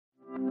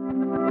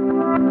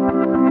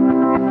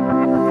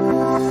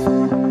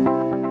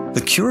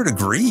The cure to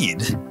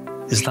greed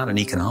is not an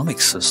economic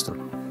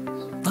system.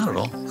 Not at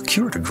all. The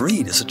cure to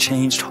greed is a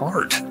changed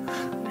heart.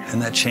 And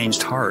that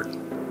changed heart,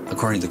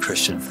 according to the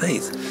Christian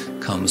faith,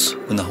 comes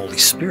when the Holy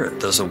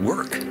Spirit does a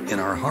work in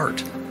our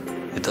heart.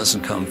 It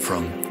doesn't come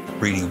from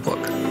reading a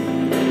book.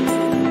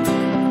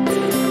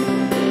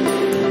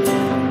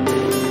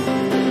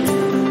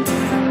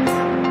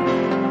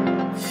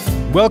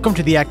 Welcome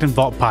to the Acton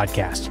Vault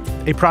Podcast,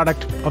 a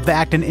product of the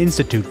Acton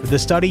Institute for the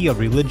Study of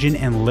Religion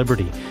and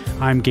Liberty.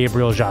 I'm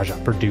Gabriel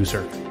Jaja,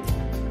 producer.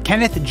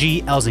 Kenneth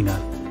G.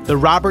 Elzinga, the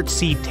Robert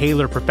C.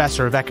 Taylor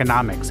Professor of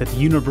Economics at the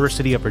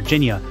University of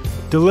Virginia,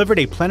 delivered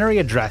a plenary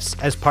address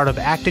as part of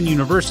Acton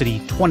University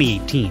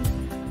 2018.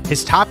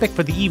 His topic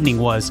for the evening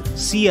was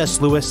C.S.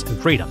 Lewis and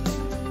Freedom,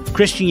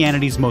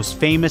 Christianity's most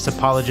famous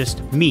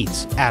apologist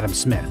meets Adam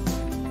Smith.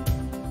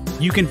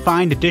 You can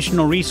find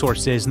additional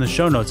resources in the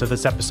show notes of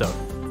this episode,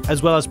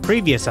 as well as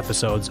previous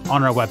episodes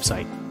on our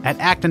website at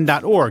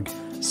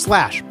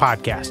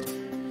acton.org/podcast.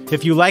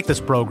 If you like this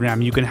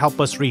program, you can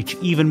help us reach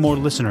even more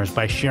listeners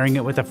by sharing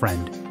it with a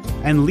friend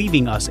and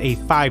leaving us a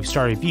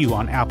 5-star review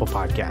on Apple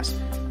Podcasts.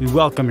 We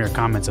welcome your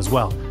comments as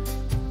well.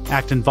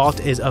 Acton Vault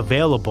is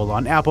available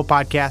on Apple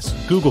Podcasts,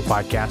 Google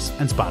Podcasts,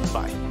 and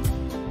Spotify.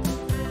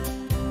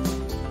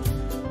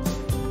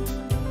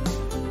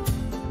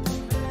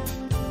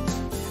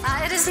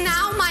 It is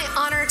now my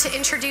honor to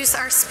introduce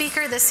our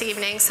speaker this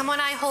evening, someone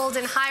I hold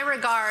in high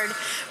regard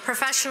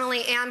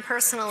professionally and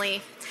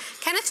personally.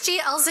 Kenneth G.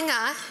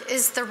 Elzinga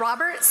is the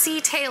Robert C.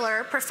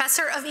 Taylor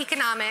Professor of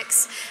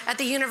Economics at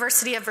the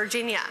University of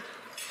Virginia.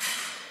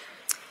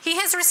 He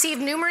has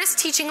received numerous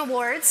teaching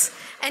awards,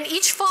 and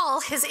each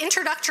fall his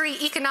introductory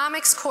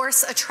economics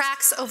course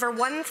attracts over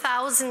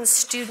 1,000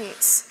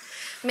 students,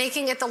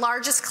 making it the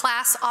largest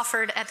class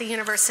offered at the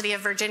University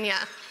of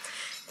Virginia.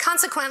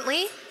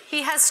 Consequently,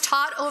 he has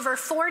taught over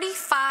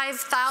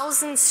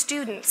 45,000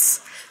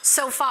 students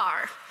so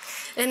far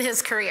in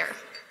his career.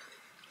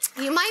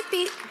 You might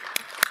be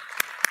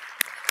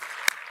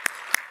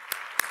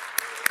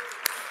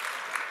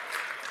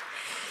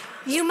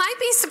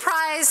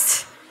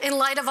surprised, in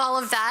light of all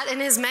of that and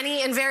his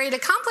many and varied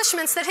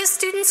accomplishments, that his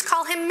students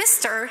call him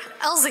Mr.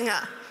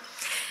 Elzinga.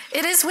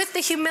 It is with the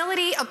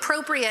humility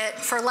appropriate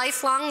for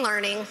lifelong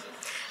learning,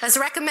 as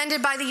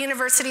recommended by the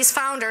university's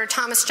founder,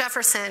 Thomas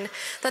Jefferson,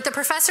 that the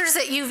professors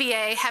at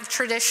UVA have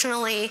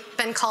traditionally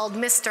been called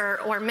Mr.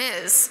 or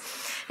Ms.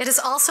 It is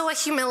also a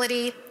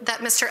humility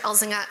that Mr.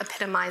 Elzinga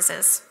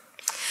epitomizes.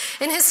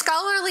 In his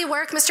scholarly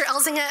work, Mr.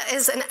 Elzinga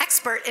is an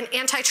expert in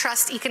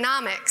antitrust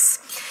economics.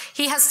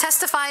 He has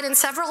testified in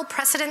several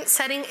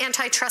precedent-setting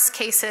antitrust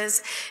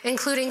cases,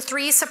 including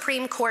 3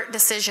 Supreme Court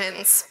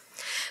decisions.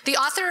 The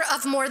author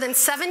of more than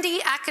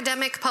 70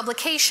 academic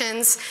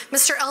publications,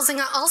 Mr.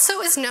 Elzinga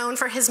also is known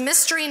for his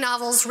mystery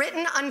novels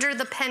written under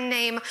the pen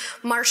name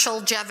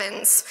Marshall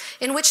Jevons,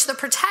 in which the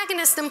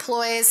protagonist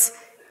employs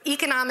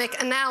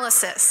economic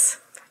analysis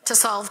to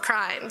solve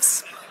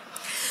crimes.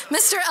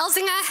 Mr.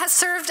 Elzinga has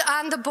served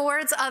on the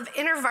boards of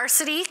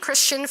InterVarsity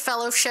Christian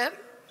Fellowship,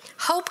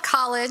 Hope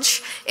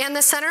College, and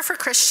the Center for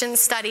Christian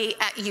Study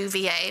at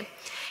UVA.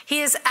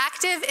 He is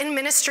active in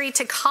ministry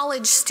to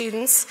college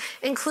students,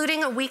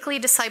 including a weekly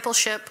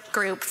discipleship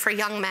group for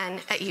young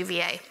men at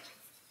UVA.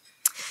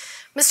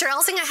 Mr.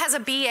 Elzinga has a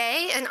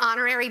BA, an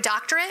honorary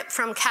doctorate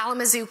from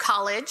Kalamazoo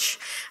College,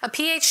 a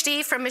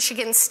PhD from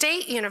Michigan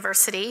State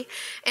University,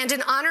 and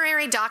an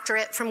honorary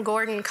doctorate from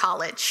Gordon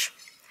College.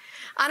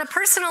 On a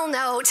personal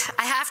note,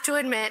 I have to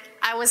admit,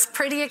 I was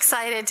pretty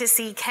excited to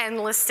see Ken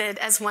listed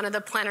as one of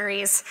the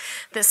plenaries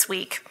this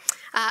week.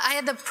 I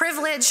had the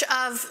privilege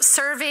of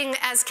serving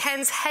as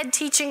Ken's head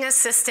teaching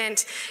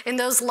assistant in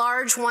those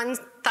large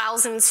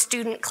 1,000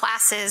 student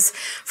classes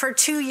for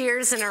 2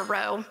 years in a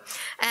row.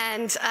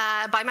 And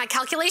by my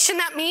calculation,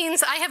 that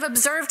means I have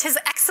observed his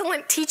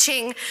excellent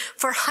teaching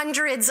for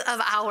hundreds of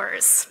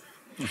hours.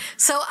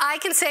 So I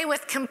can say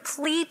with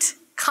complete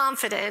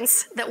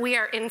confidence that we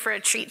are in for a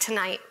treat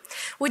tonight.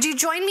 Would you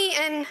join me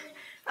in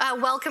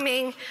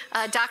welcoming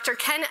Dr.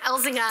 Ken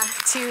Elzinga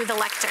to the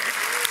lectern?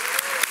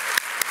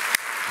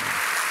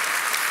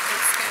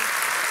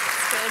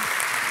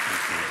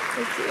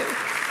 Thank you.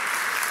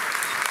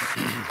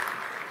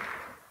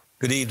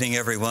 Good evening,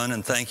 everyone,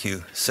 and thank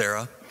you,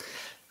 Sarah.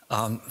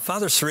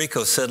 Father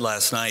Sirico said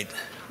last night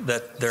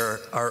that there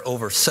are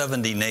over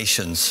 70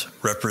 nations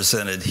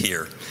represented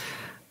here.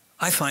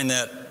 I find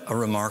that a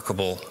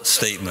remarkable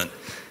statement.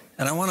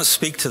 And I want to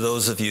speak to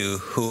those of you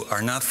who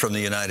are not from the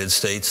United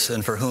States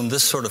and for whom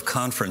this sort of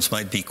conference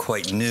might be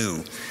quite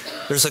new.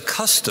 There's a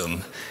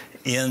custom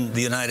in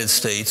the United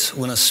States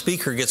when a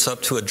speaker gets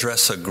up to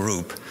address a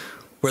group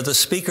where the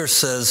speaker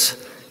says,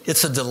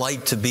 "It's a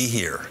delight to be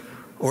here,"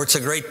 or "It's a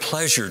great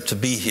pleasure to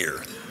be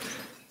here."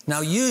 Now,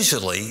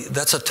 usually,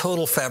 that's a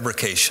total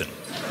fabrication.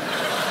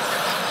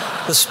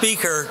 The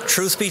speaker,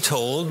 truth be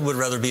told, would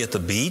rather be at the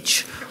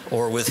beach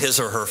or with his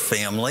or her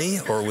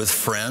family or with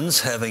friends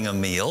having a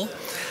meal.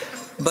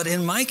 But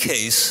in my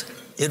case,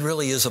 it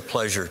really is a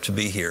pleasure to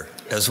be here,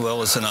 as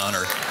well as an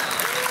honor.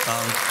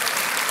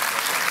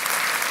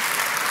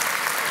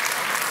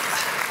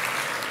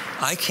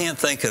 I can't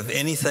think of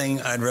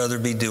anything I'd rather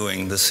be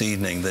doing this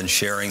evening than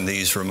sharing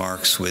these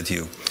remarks with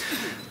you.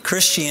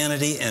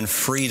 Christianity and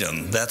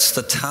freedom, that's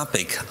the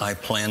topic I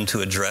plan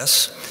to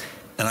address,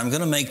 and I'm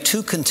going to make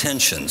two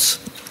contentions.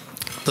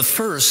 The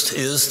first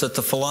is that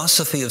the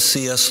philosophy of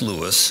C.S.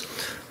 Lewis,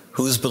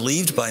 who is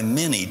believed by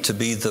many to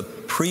be the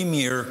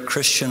premier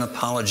Christian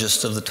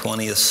apologist of the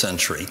 20th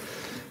century,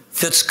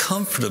 fits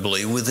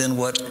comfortably within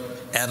what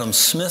Adam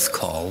Smith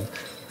called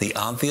the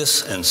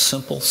obvious and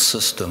simple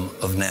system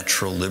of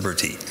natural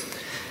liberty,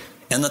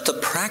 and that the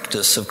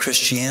practice of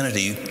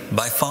Christianity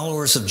by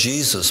followers of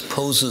Jesus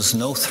poses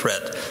no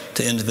threat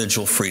to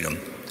individual freedom.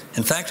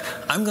 In fact,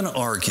 I'm going to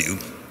argue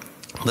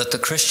that the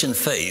Christian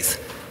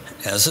faith,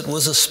 as it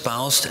was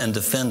espoused and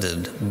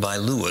defended by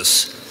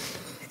Lewis,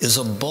 is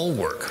a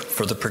bulwark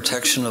for the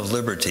protection of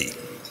liberty,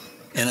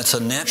 and it's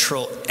a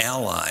natural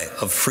ally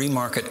of free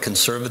market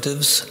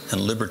conservatives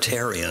and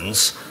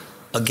libertarians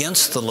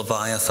against the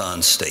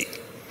Leviathan state.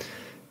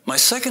 My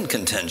second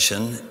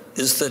contention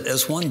is that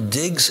as one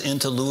digs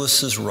into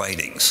Lewis's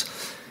writings,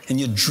 and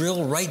you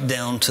drill right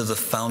down to the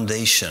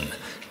foundation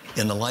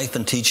in the life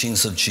and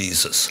teachings of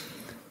Jesus,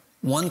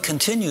 one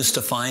continues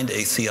to find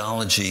a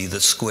theology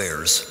that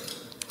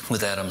squares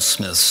with Adam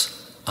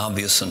Smith's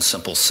obvious and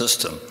simple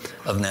system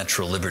of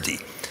natural liberty.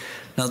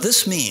 Now,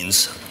 this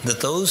means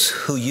that those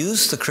who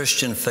use the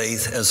Christian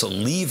faith as a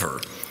lever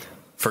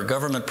for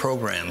government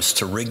programs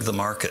to rig the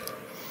market,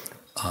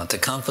 to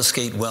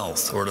confiscate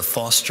wealth, or to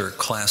foster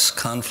class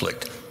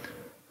conflict,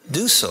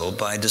 do so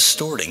by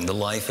distorting the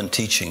life and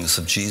teachings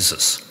of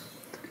Jesus.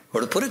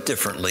 Or to put it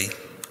differently,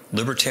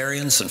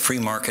 libertarians and free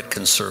market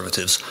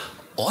conservatives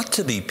ought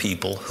to be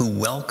people who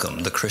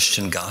welcome the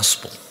Christian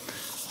gospel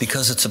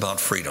because it's about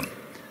freedom.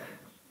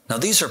 Now,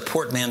 these are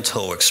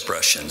portmanteau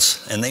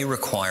expressions, and they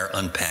require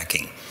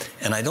unpacking.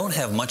 And I don't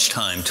have much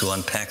time to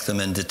unpack them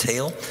in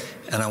detail,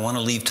 and I want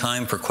to leave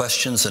time for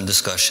questions and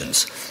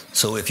discussions.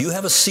 So if you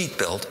have a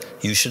seatbelt,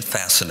 you should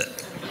fasten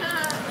it.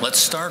 Let's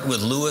start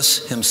with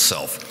Lewis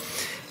himself.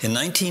 In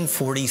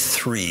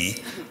 1943,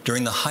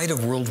 during the height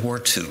of World War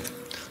II,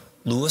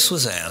 Lewis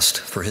was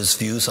asked for his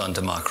views on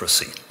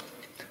democracy.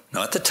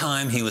 Now, at the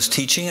time, he was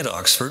teaching at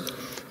Oxford,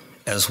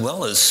 as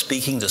well as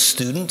speaking to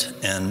student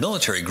and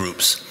military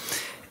groups,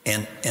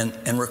 and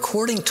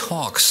recording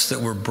talks that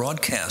were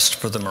broadcast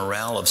for the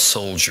morale of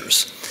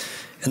soldiers.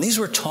 And these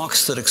were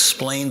talks that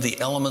explained the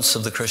elements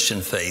of the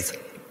Christian faith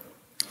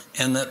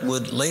and that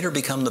would later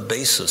become the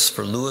basis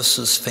for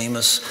Lewis's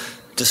famous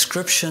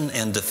description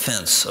and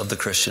defense of the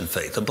Christian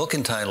faith, a book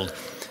entitled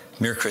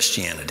Mere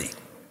Christianity.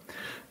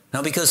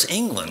 Now, because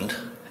England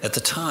at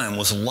the time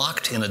was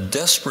locked in a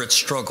desperate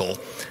struggle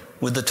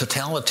with the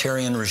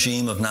totalitarian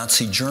regime of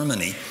Nazi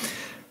Germany,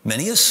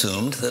 many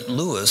assumed that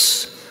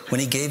Lewis,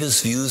 when he gave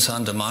his views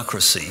on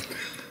democracy,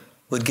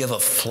 would give a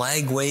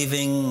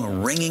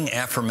flag-waving, ringing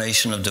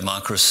affirmation of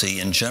democracy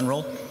in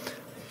general,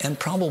 and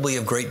probably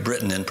of Great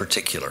Britain in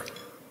particular.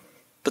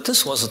 But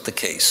this wasn't the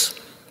case.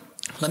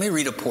 Let me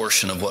read a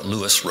portion of what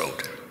Lewis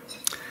wrote.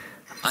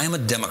 I am a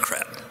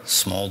Democrat,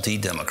 small d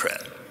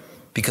Democrat,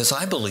 because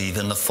I believe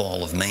in the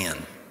fall of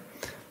man.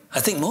 I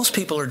think most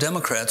people are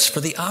Democrats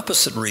for the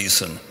opposite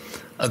reason.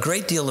 A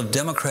great deal of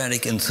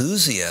democratic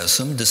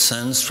enthusiasm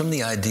descends from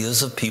the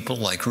ideas of people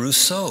like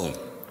Rousseau,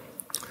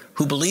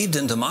 who believed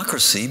in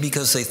democracy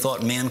because they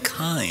thought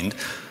mankind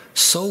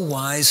so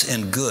wise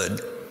and good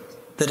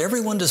that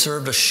everyone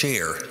deserved a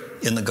share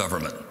in the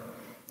government.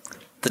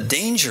 The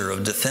danger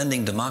of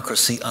defending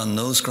democracy on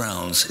those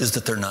grounds is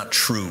that they're not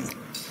true.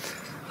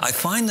 I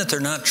find that they're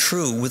not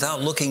true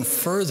without looking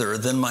further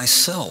than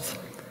myself.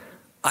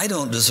 I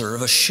don't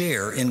deserve a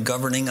share in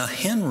governing a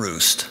hen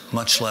roost,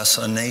 much less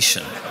a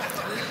nation.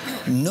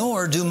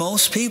 Nor do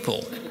most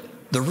people.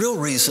 The real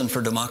reason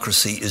for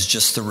democracy is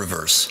just the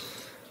reverse.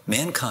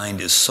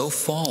 Mankind is so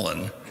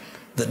fallen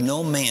that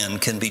no man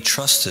can be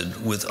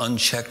trusted with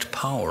unchecked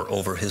power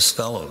over his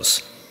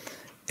fellows.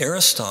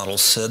 Aristotle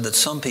said that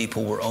some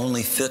people were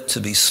only fit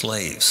to be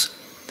slaves.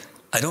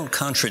 I don't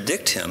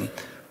contradict him,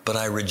 but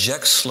I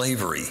reject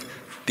slavery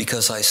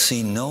because I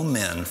see no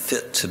men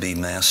fit to be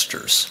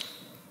masters.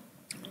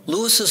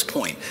 Lewis's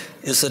point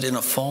is that in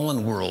a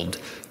fallen world,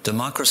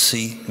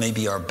 democracy may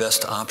be our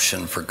best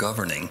option for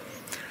governing,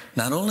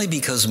 not only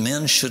because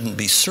men shouldn't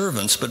be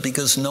servants, but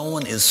because no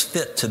one is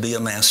fit to be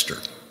a master.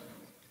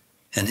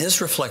 And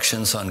his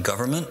reflections on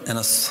government and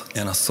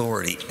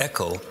authority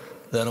echo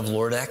that of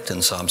Lord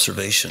Acton's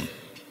observation.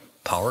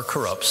 Power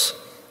corrupts,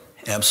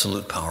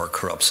 absolute power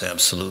corrupts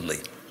absolutely.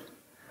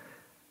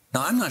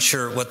 Now, I'm not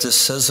sure what this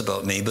says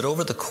about me, but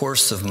over the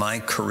course of my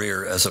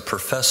career as a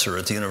professor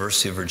at the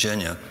University of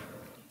Virginia,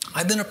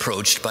 I've been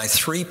approached by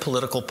 3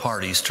 political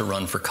parties to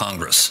run for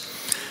Congress: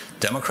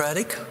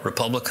 Democratic,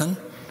 Republican,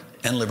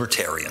 and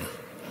Libertarian.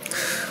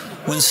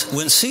 When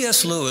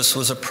C.S. Lewis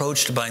was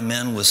approached by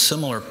men with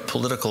similar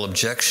political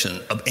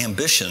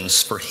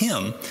ambitions for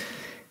him,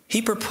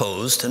 he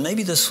proposed, and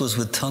maybe this was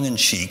with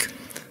tongue-in-cheek,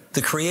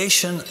 the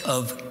creation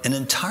of an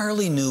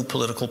entirely new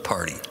political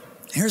party.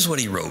 Here's what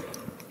he wrote.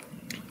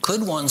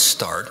 Could one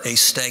start a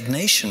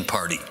stagnation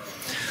party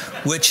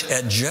which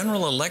at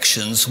general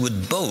elections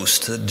would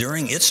boast that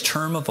during its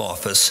term of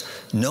office,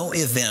 no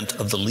event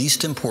of the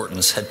least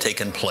importance had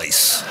taken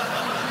place.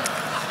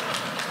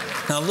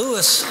 Now,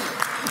 Lewis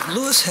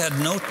had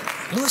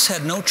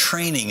no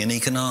training in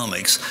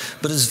economics,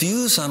 but his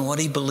views on what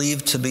he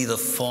believed to be the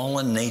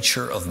fallen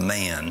nature of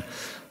man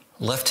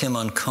left him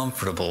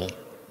uncomfortable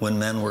when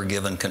men were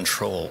given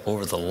control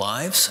over the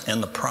lives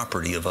and the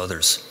property of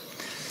others.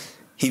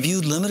 He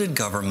viewed limited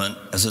government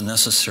as a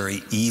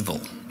necessary evil.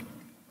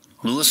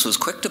 Lewis was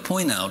quick to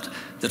point out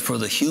that for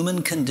the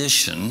human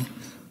condition,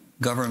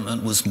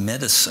 government was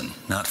medicine,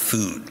 not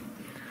food.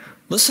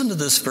 Listen to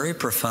this very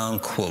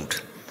profound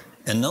quote,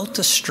 and note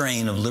the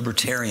strain of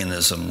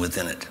libertarianism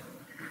within it.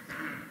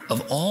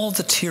 Of all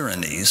the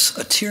tyrannies,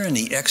 a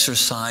tyranny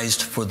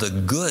exercised for the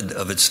good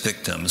of its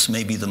victims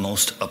may be the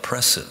most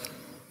oppressive.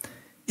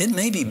 It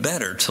may be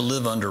better to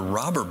live under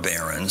robber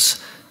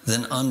barons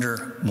than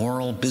under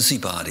moral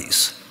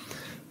busybodies.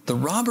 The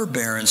robber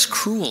baron's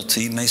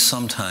cruelty may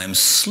sometimes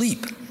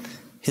sleep.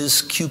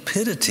 His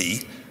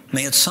cupidity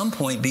may at some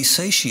point be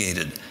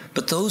satiated,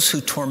 but those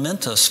who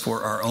torment us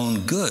for our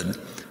own good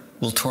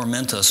will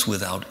torment us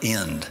without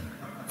end,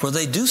 for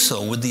they do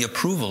so with the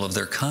approval of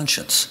their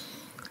conscience.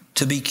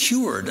 To be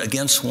cured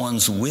against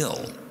one's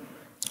will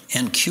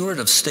and cured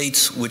of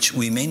states which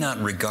we may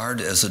not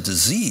regard as a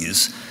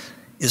disease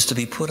is to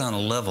be put on a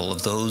level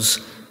of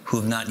those who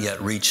have not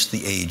yet reached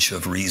the age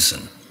of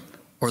reason,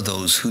 or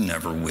those who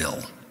never will.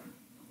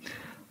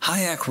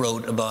 Hayek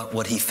wrote about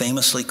what he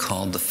famously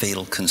called the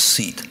fatal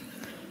conceit,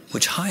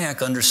 which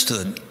Hayek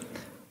understood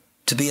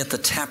to be at the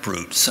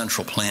taproot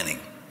central planning.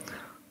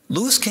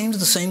 Lewis came to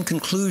the same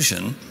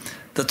conclusion,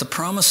 that the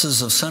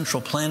promises of central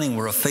planning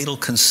were a fatal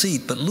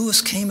conceit, but Lewis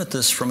came at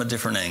this from a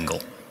different angle,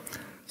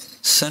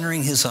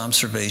 centering his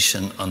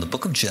observation on the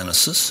book of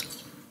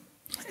Genesis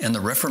and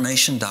the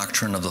Reformation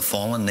doctrine of the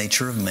fallen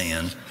nature of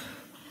man.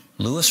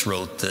 Lewis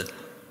wrote that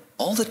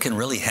all that can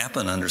really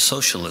happen under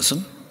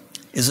socialism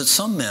is that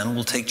some men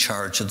will take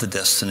charge of the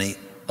destiny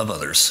of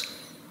others.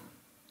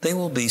 They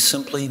will be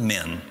simply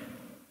men,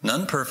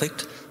 none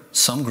perfect,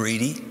 some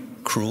greedy,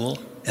 cruel,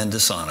 and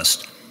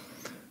dishonest.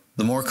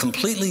 The more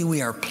completely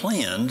we are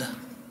planned,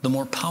 the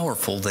more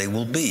powerful they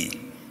will be.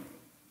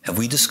 Have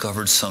we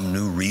discovered some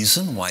new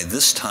reason why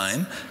this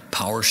time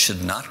power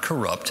should not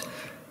corrupt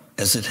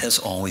as it has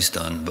always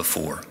done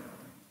before?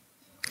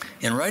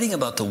 In writing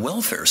about the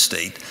welfare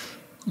state,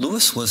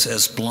 Lewis was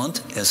as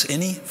blunt as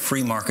any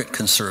free market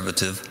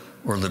conservative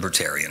or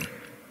libertarian.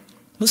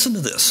 Listen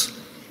to this.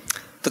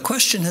 The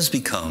question has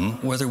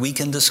become whether we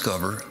can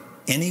discover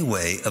any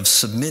way of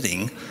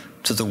submitting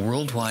to the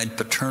worldwide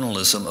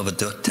paternalism of a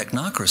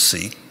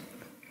technocracy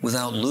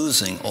without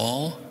losing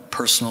all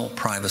personal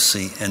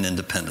privacy and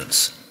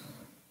independence.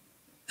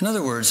 In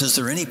other words, is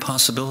there any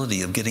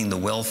possibility of getting the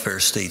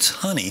welfare state's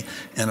honey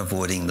and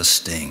avoiding the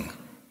sting?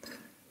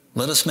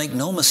 Let us make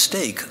no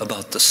mistake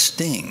about the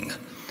sting.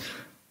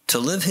 To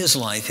live his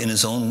life in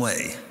his own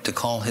way, to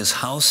call his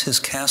house his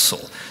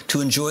castle, to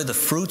enjoy the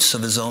fruits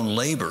of his own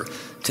labor,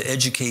 to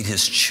educate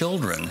his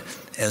children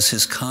as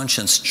his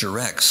conscience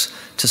directs,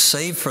 to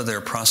save for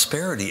their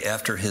prosperity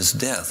after his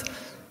death.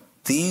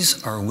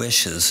 These are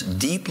wishes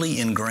deeply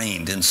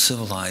ingrained in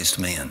civilized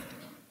man.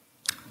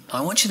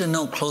 I want you to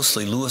note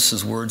closely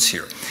Lewis's words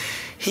here.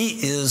 He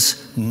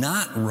is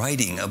not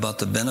writing about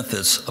the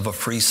benefits of a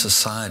free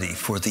society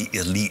for the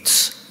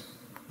elites,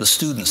 the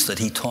students that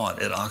he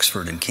taught at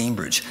Oxford and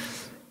Cambridge.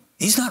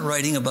 He's not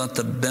writing about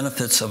the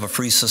benefits of a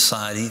free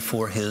society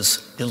for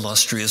his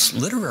illustrious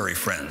literary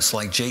friends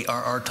like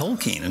J.R.R.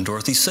 Tolkien and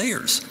Dorothy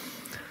Sayers.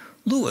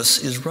 Lewis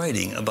is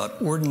writing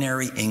about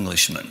ordinary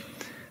Englishmen.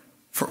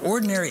 For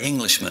ordinary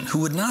Englishmen who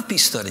would not be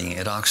studying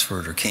at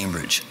Oxford or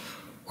Cambridge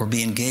or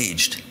be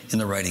engaged in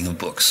the writing of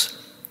books.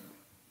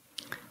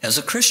 As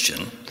a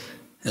Christian,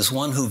 as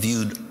one who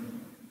viewed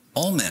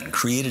all men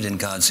created in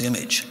God's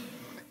image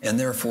and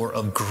therefore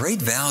of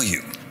great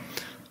value,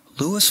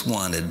 Lewis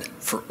wanted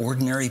for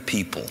ordinary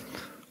people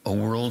a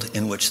world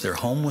in which their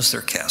home was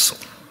their castle,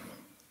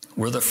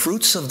 where the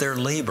fruits of their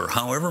labor,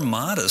 however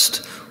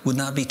modest, would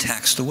not be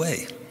taxed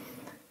away,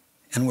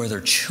 and where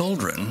their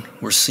children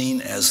were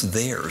seen as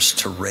theirs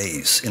to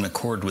raise in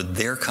accord with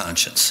their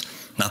conscience,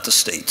 not the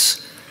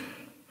state's,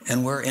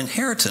 and where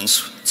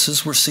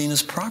inheritances were seen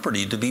as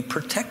property to be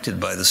protected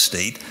by the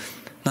state,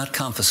 not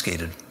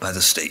confiscated by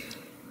the state.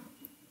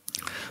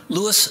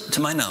 Lewis, to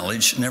my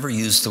knowledge, never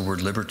used the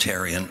word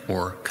libertarian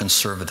or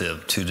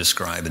conservative to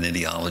describe an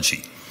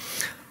ideology.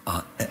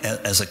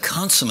 As a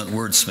consummate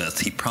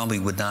wordsmith, he probably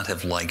would not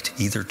have liked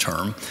either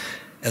term.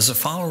 As a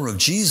follower of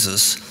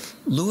Jesus,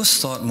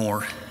 Lewis thought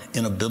more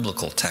in a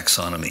biblical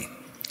taxonomy.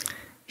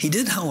 He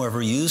did,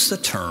 however, use the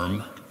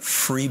term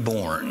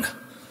freeborn.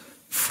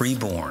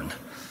 Freeborn.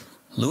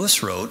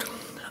 Lewis wrote,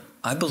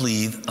 "I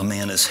believe a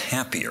man is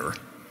happier,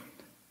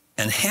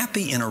 and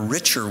happy in a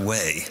richer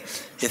way,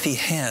 if he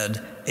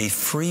had a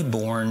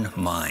freeborn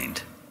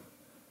mind.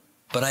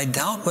 But I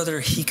doubt whether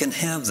he can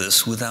have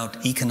this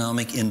without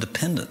economic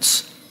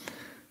independence.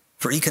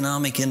 For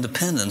economic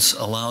independence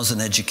allows an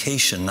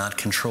education not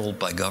controlled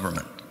by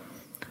government.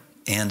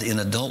 And in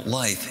adult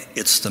life,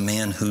 it's the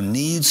man who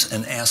needs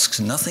and asks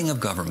nothing of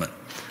government,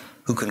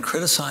 who can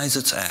criticize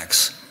its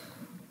acts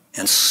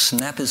and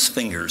snap his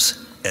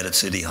fingers at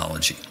its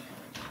ideology.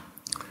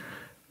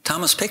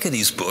 Thomas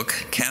Piketty's book,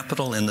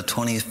 Capital in the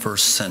 21st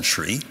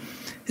Century,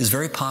 is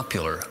very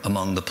popular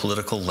among the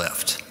political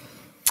left.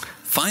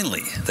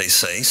 Finally, they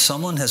say,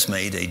 someone has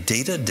made a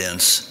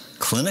data-dense,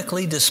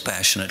 clinically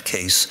dispassionate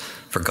case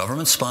for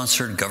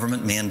government-sponsored,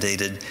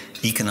 government-mandated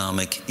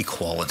economic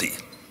equality.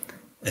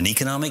 An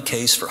economic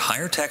case for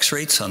higher tax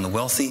rates on the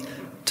wealthy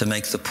to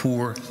make the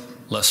poor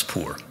less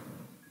poor.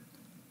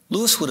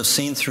 Lewis would have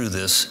seen through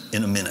this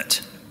in a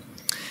minute.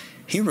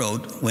 He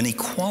wrote, when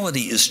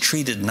equality is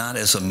treated not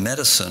as a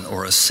medicine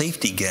or a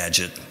safety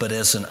gadget, but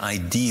as an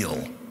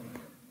ideal,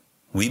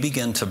 we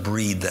begin to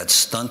breed that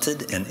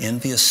stunted and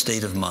envious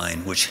state of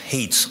mind which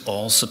hates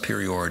all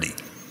superiority.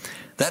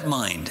 That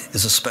mind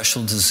is a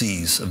special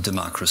disease of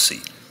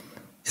democracy.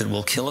 It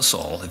will kill us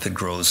all if it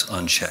grows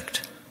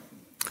unchecked.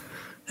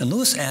 And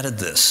Lewis added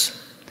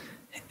this,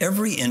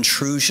 every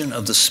intrusion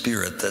of the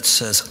spirit that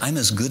says, I'm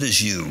as good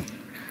as you,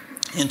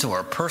 into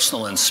our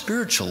personal and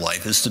spiritual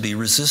life is to be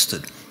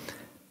resisted,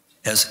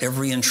 as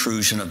every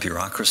intrusion of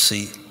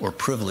bureaucracy or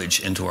privilege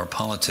into our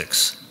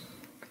politics.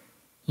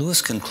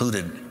 Lewis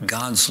concluded,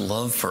 God's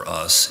love for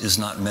us is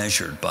not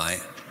measured by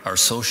our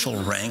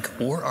social rank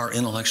or our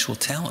intellectual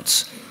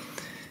talents.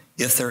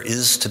 If there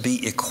is to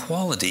be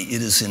equality,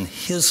 it is in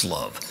his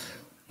love,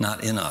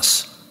 not in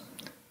us.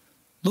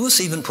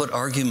 Lewis even put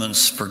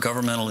arguments for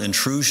governmental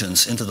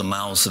intrusions into the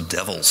mouths of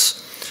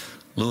devils.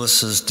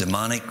 Lewis's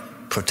demonic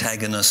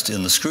protagonist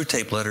in the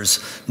Screwtape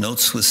Letters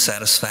notes with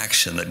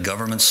satisfaction that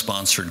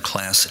government-sponsored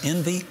class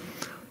envy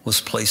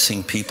was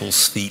placing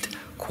people's feet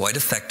quite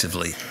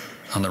effectively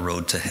on the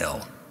road to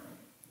hell.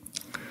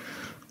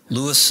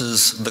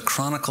 Lewis's The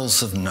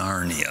Chronicles of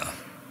Narnia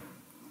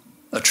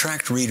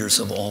attract readers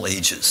of all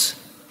ages.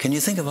 Can you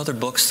think of other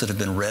books that have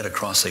been read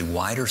across a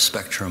wider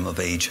spectrum of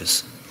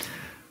ages?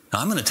 Now,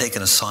 I'm going to take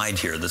an aside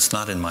here that's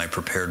not in my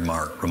prepared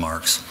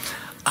remarks.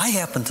 I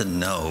happen to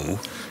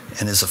know,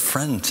 and is a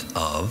friend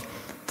of,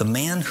 the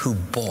man who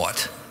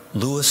bought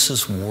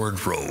Lewis's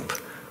wardrobe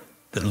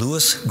that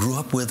Lewis grew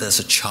up with as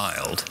a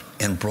child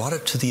and brought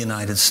it to the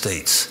United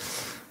States.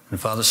 And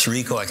Father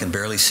Sirico, I can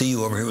barely see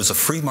you over here. It was a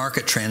free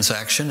market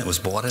transaction. It was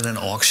bought at an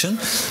auction.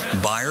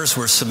 Buyers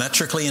were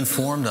symmetrically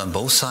informed on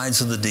both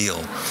sides of the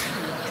deal.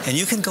 And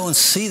you can go and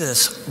see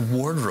this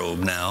wardrobe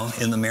now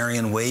in the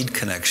Marion Wade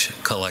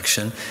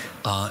collection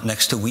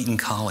next to Wheaton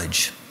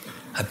College.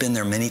 I've been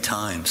there many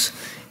times.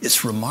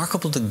 It's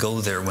remarkable to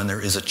go there when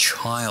there is a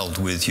child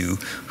with you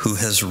who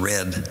has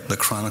read the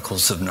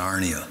Chronicles of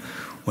Narnia.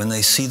 When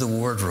they see the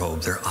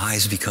wardrobe, their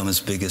eyes become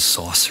as big as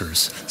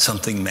saucers.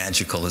 Something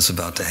magical is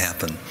about to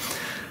happen.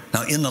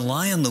 Now, in The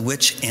Lion, the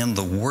Witch, and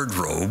the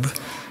Wardrobe,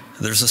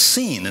 there's a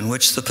scene in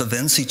which the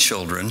Pevensie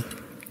children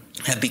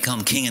have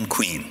become king and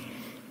queen.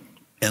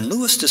 And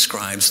Lewis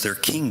describes their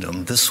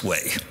kingdom this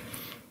way.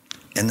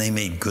 And they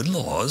made good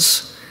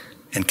laws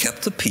and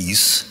kept the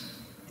peace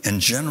and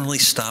generally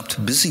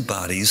stopped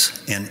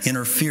busybodies and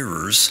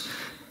interferers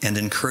and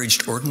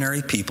encouraged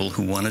ordinary people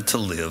who wanted to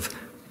live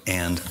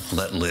and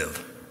let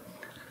live.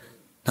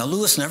 Now,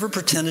 Lewis never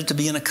pretended to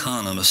be an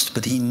economist,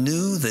 but he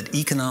knew that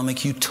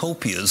economic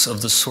utopias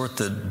of the sort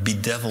that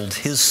bedeviled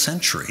his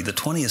century, the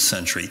 20th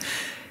century,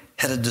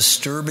 had a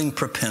disturbing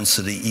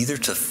propensity either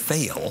to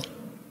fail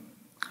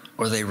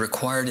or they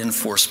required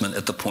enforcement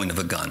at the point of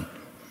a gun.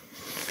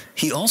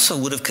 He also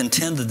would have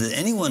contended that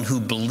anyone who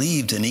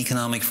believed in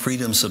economic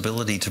freedom's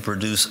ability to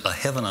produce a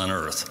heaven on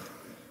earth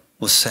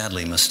was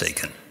sadly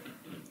mistaken.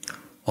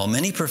 While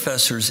many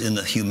professors in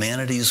the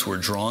humanities were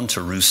drawn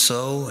to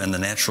Rousseau and the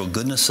natural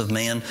goodness of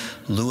man,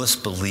 Lewis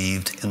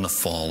believed in the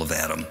fall of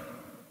Adam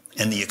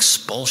and the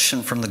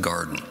expulsion from the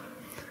garden.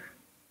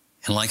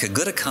 And like a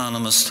good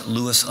economist,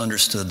 Lewis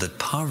understood that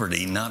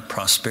poverty, not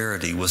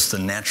prosperity, was the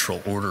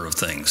natural order of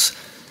things.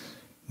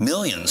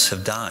 Millions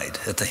have died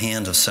at the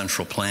hand of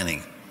central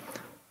planning.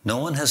 No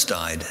one has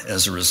died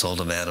as a result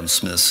of Adam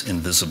Smith's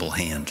invisible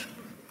hand.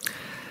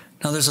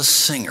 Now, there's a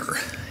singer,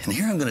 and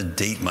here I'm going to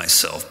date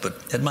myself,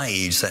 but at my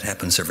age, that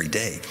happens every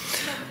day.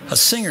 A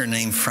singer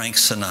named Frank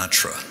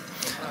Sinatra,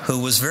 who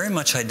was very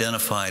much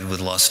identified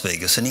with Las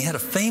Vegas, and he had a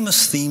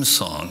famous theme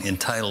song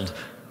entitled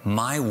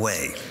My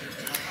Way.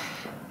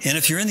 And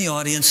if you're in the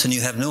audience and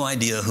you have no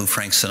idea who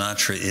Frank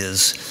Sinatra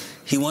is,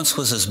 he once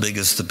was as big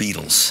as the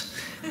Beatles.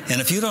 And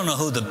if you don't know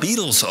who the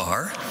Beatles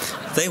are,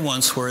 they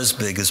once were as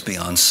big as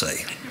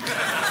Beyoncé.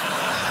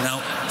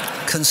 Now,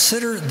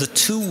 consider the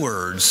two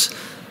words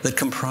that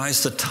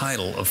comprise the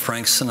title of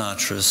Frank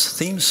Sinatra's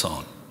theme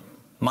song,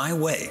 My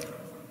Way.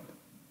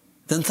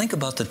 Then think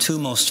about the two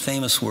most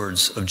famous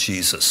words of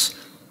Jesus,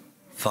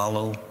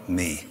 follow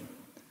me.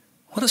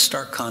 What a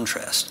stark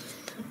contrast.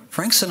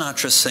 Frank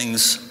Sinatra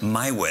sings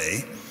My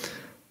Way,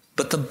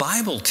 but the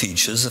Bible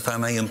teaches, if I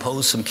may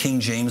impose some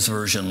King James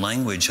Version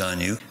language on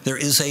you, there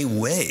is a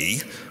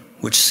way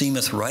which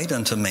seemeth right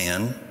unto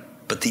man,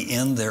 but the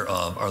end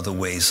thereof are the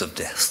ways of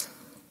death.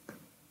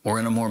 Or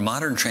in a more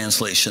modern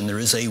translation, there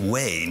is a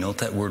way, note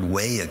that word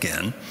way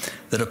again,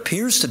 that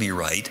appears to be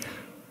right,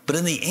 but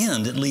in the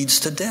end it leads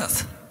to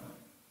death.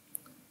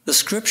 The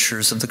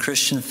scriptures of the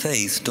Christian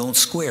faith don't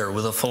square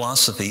with a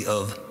philosophy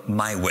of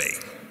my way.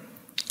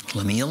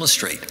 Let me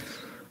illustrate.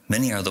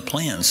 Many are the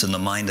plans in the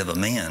mind of a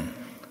man,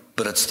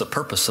 but it's the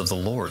purpose of the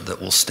Lord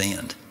that will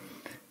stand.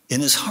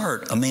 In his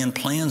heart, a man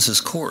plans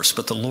his course,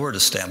 but the Lord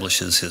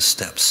establishes his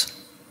steps.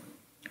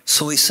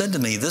 So he said to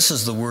me, this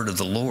is the word of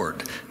the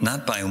Lord,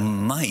 not by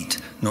might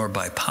nor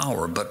by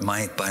power, but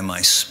by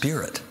my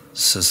spirit,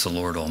 says the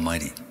Lord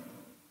Almighty.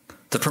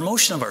 The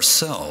promotion of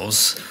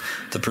ourselves,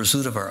 the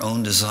pursuit of our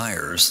own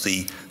desires,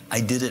 the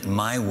I did it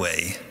my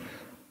way,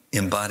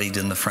 embodied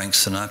in the Frank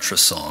Sinatra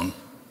song,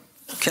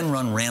 can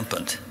run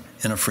rampant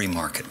in a free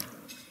market.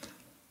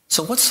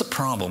 So what's the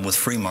problem with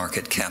free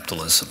market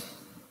capitalism?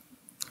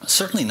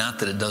 Certainly not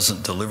that it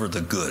doesn't deliver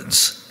the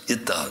goods.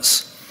 It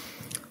does.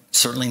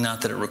 Certainly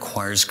not that it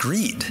requires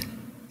greed.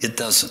 It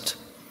doesn't.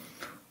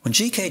 When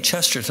G.K.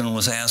 Chesterton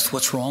was asked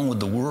what's wrong with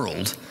the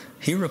world,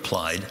 he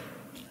replied,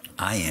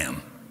 I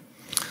am.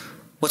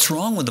 What's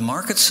wrong with the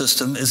market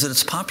system is that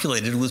it's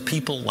populated with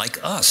people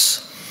like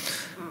us,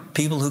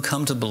 people who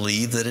come to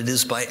believe that it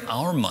is by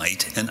our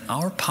might and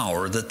our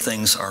power that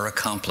things are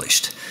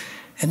accomplished.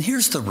 And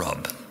here's the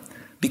rub.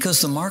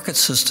 Because the market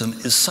system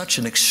is such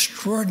an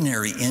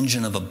extraordinary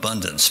engine of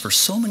abundance for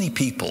so many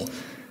people,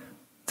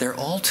 there are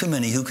all too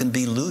many who can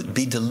be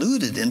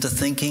deluded into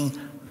thinking,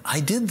 I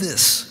did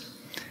this.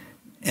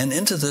 And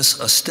into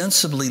this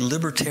ostensibly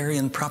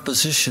libertarian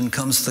proposition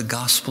comes the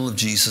gospel of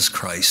Jesus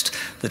Christ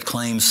that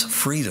claims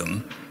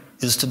freedom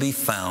is to be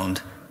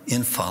found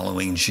in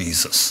following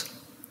Jesus.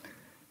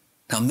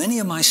 Now, many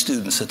of my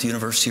students at the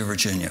University of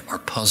Virginia are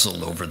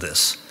puzzled over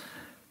this.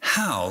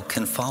 How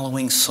can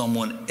following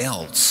someone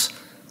else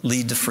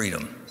lead to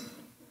freedom?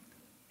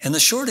 And the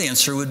short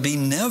answer would be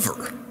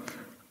never,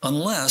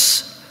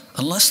 unless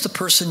the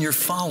person you're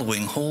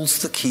following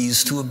holds the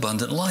keys to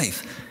abundant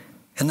life.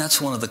 And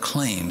that's one of the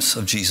claims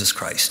of Jesus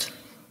Christ.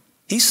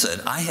 He said,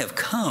 I have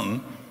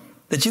come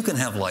that you can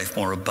have life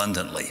more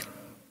abundantly.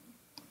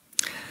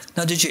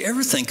 Now, did you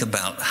ever think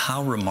about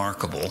how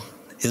remarkable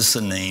is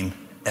the name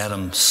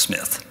Adam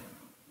Smith?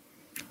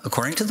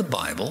 According to the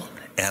Bible,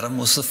 Adam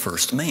was the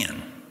first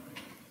man.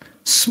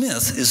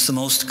 Smith is the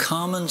most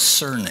common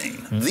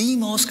surname in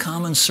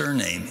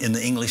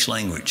the English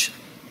language.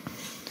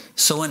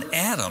 So when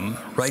Adam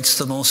writes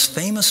the most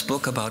famous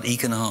book about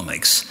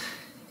economics,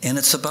 and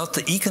it's about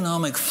the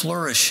economic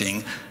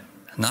flourishing,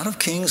 not of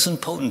kings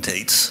and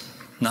potentates,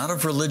 not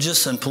of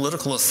religious and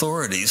political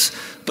authorities,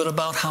 but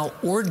about how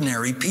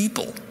ordinary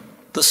people,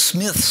 the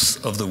Smiths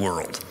of the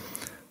world,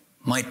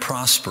 might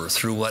prosper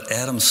through what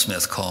Adam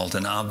Smith called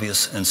an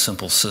obvious and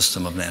simple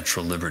system of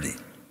natural liberty.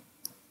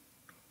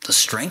 The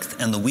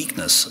strength and the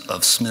weakness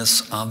of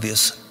Smith's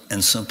obvious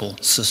and simple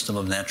system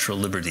of natural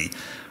liberty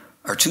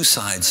are two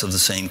sides of the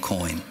same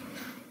coin.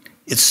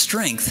 Its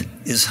strength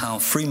is how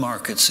free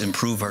markets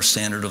improve our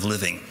standard of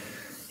living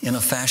in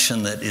a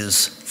fashion that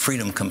is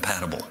freedom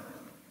compatible.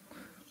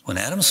 When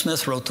Adam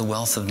Smith wrote The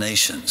Wealth of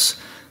Nations,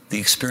 the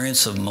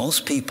experience of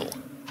most people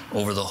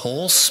over the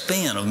whole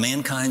span of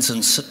mankind's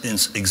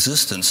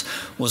existence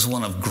was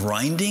one of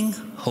grinding,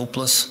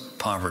 hopeless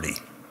poverty.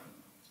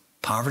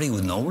 Poverty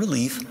with no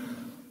relief,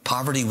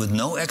 poverty with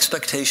no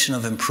expectation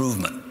of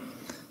improvement.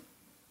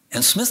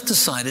 And Smith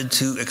decided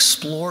to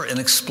explore and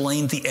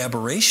explain the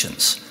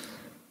aberrations,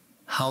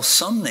 how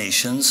some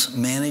nations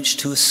managed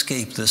to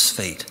escape this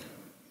fate.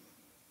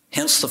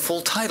 Hence the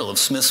full title of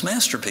Smith's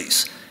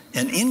masterpiece,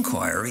 An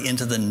Inquiry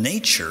into the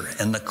Nature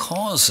and the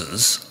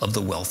Causes of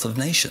the Wealth of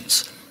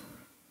Nations.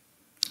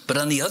 But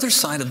on the other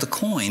side of the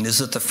coin is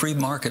that the free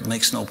market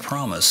makes no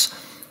promise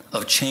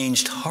of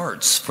changed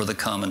hearts for the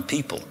common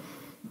people.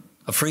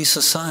 A free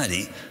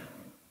society,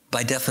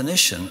 by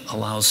definition,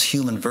 allows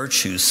human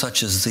virtues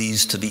such as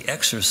these to be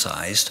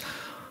exercised,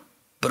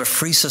 but a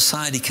free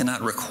society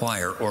cannot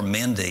require or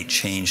mandate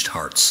changed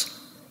hearts.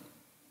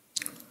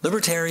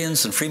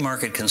 Libertarians and free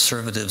market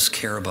conservatives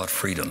care about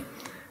freedom,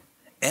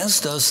 as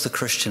does the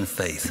Christian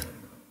faith.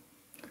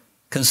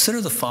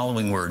 Consider the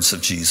following words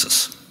of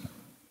Jesus.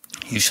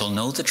 You shall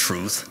know the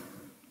truth,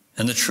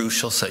 and the truth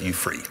shall set you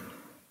free.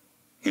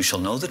 You shall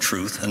know the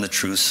truth, and the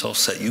truth shall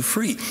set you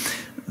free.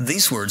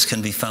 These words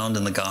can be found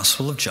in the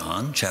Gospel of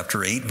John,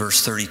 chapter 8,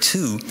 verse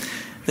 32.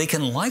 They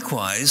can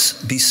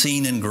likewise be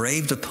seen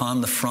engraved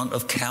upon the front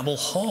of Cabell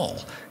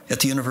Hall at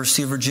the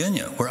University of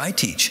Virginia, where I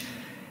teach,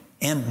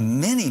 and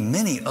many,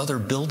 many other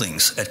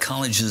buildings at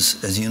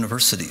colleges and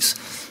universities.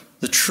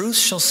 The truth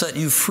shall set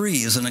you free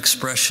is an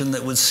expression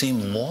that would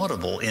seem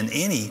laudable in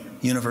any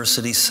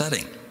university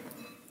setting.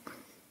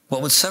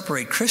 What would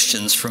separate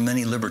Christians from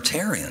many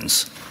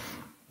libertarians,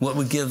 what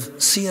would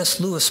give C.S.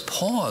 Lewis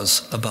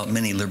pause about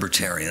many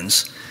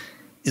libertarians,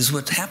 is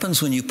what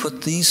happens when you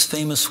put these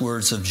famous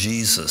words of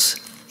Jesus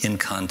in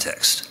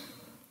context.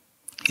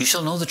 You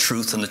shall know the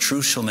truth, and the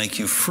truth shall make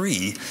you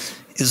free,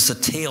 is the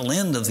tail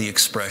end of the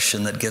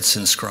expression that gets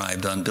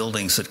inscribed on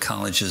buildings at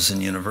colleges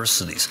and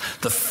universities.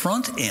 The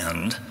front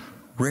end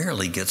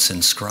rarely gets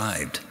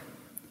inscribed.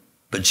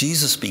 But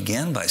Jesus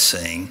began by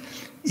saying,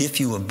 "If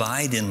you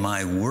abide in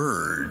my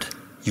word,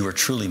 you are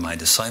truly my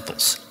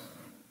disciples."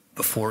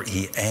 Before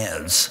he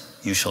adds,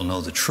 "You shall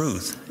know the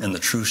truth, and the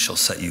truth shall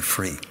set you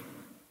free."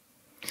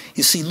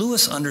 You see,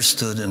 Lewis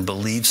understood and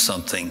believed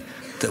something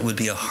that would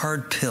be a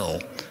hard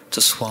pill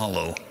to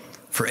swallow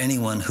for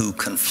anyone who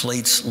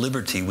conflates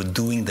liberty with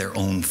doing their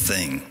own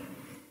thing.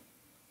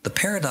 The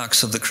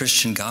paradox of the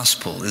Christian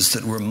gospel is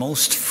that we're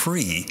most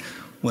free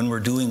when we're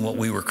doing what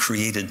we were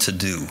created to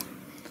do.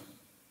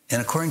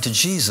 And according to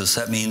Jesus,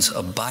 that means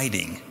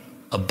abiding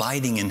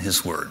in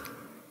his word.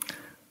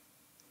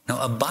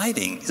 Now,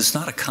 abiding is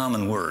not a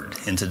common word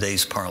in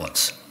today's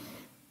parlance.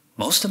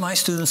 Most of my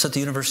students at the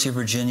University of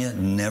Virginia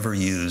never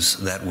use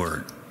that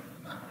word.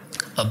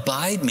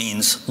 Abide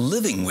means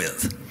living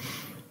with.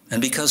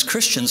 And because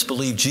Christians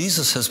believe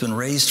Jesus has been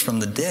raised from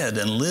the dead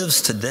and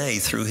lives today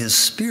through his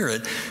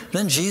Spirit,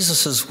 then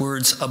Jesus'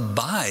 words,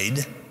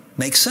 abide,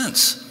 make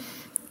sense.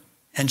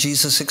 And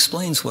Jesus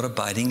explains what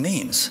abiding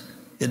means.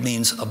 It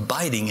means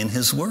abiding in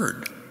his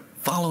word,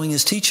 following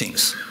his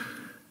teachings.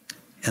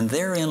 And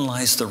therein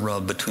lies the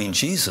rub between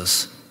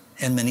Jesus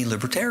and many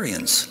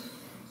libertarians.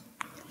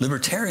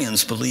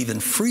 Libertarians believe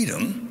in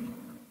freedom,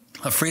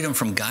 a freedom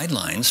from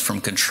guidelines, from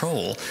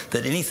control,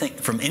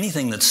 from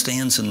anything that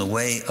stands in the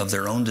way of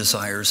their own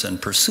desires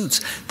and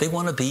pursuits. They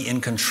want to be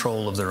in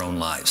control of their own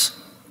lives.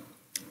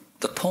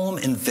 The poem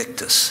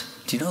Invictus,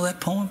 do you know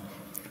that poem?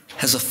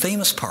 Has a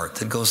famous part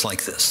that goes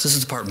like this. This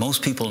is the part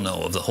most people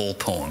know of the whole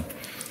poem.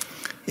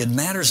 "It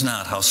matters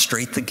not how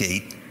straight the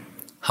gate,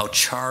 how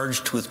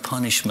charged with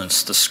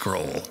punishments the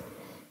scroll.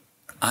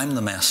 I'm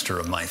the master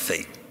of my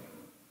fate.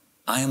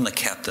 I am the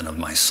captain of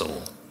my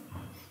soul."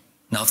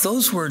 Now, if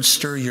those words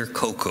stir your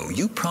cocoa,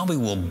 you probably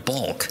will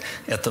balk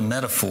at the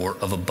metaphor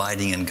of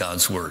abiding in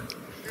God's word,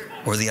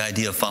 or the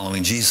idea of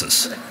following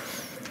Jesus.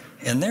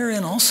 And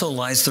therein also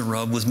lies the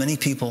rub with many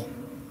people,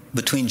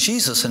 between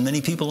Jesus and many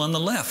people on the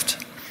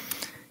left.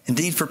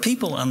 Indeed, for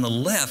people on the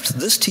left,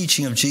 this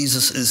teaching of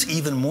Jesus is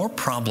even more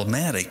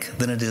problematic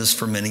than it is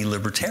for many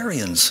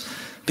libertarians,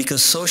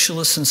 because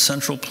socialists and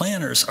central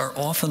planners are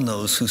often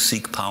those who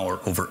seek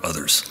power over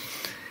others,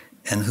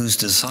 and whose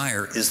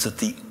desire is that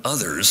the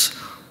others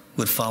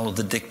would follow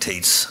the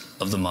dictates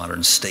of the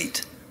modern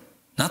state,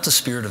 not the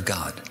Spirit of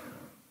God,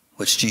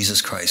 which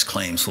Jesus Christ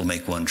claims will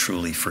make one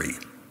truly free.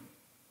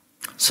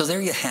 So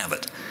there you have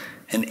it,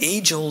 an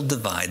age-old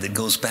divide that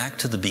goes back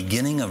to the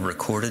beginning of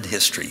recorded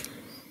history.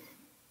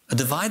 A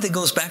divide that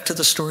goes back to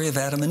the story of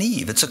Adam and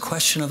Eve. It's a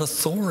question of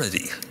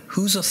authority.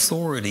 Whose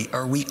authority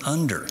are we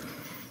under?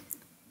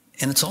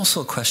 And it's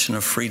also a question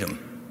of freedom.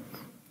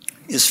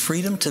 Is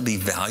freedom to be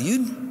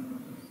valued?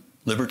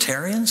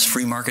 Libertarians,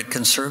 free market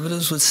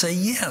conservatives would say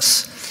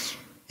yes.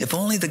 If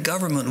only the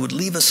government would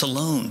leave us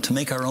alone to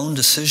make our own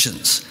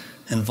decisions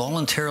and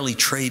voluntarily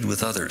trade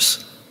with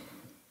others.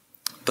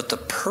 But the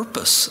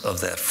purpose of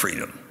that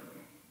freedom,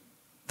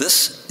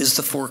 this is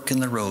the fork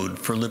in the road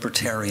for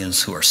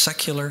libertarians who are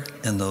secular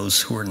and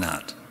those who are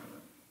not.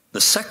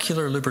 The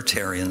secular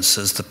libertarian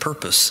says the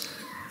purpose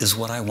is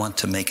what I want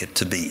to make it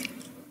to be.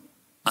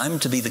 I'm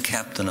to be the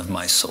captain of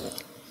my soul.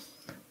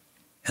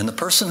 And the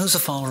person who's a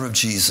follower of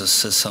Jesus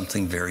says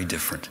something very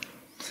different.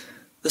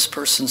 This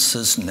person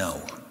says,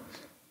 no,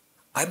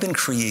 I've been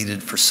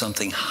created for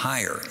something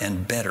higher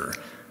and better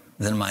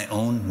than my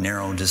own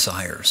narrow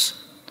desires.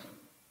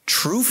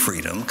 True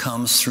freedom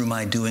comes through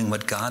my doing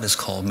what God has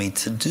called me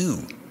to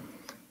do,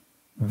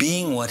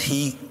 being what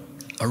he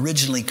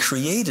originally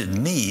created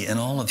me and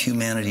all of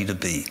humanity to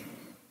be,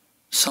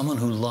 someone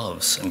who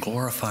loves and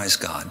glorifies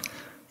God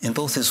in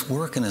both his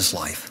work and his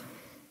life.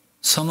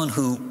 Someone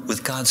who,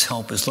 with God's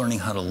help, is learning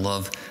how to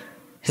love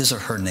his or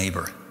her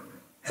neighbor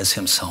as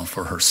himself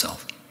or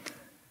herself.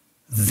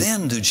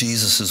 Then do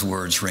Jesus'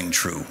 words ring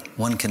true.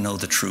 One can know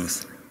the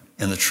truth,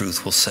 and the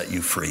truth will set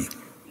you free.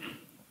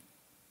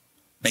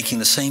 Making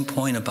the same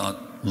point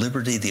about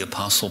liberty, the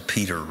Apostle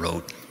Peter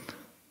wrote,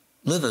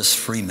 "Live as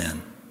free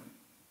men,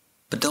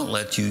 but don't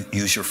let you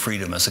use your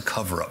freedom as a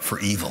cover-up for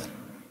evil.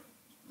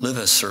 Live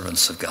as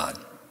servants of God."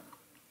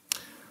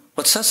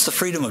 What sets the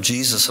freedom of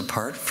Jesus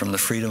apart from the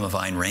freedom of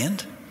Ayn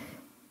Rand,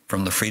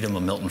 from the freedom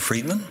of Milton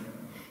Friedman,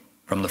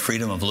 from the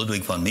freedom of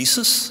Ludwig von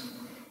Mises,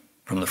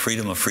 from the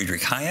freedom of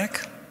Friedrich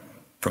Hayek,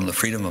 from the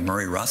freedom of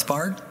Murray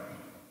Rothbard,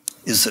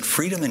 is that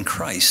freedom in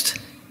Christ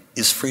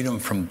is freedom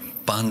from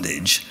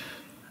bondage,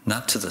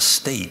 not to the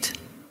state,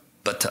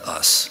 but to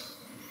us.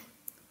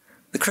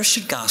 The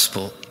Christian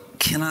gospel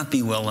cannot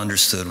be well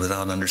understood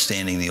without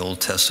understanding the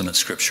Old Testament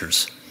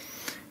scriptures.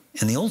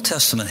 And the Old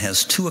Testament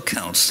has two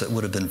accounts that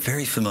would have been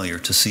very familiar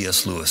to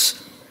C.S. Lewis.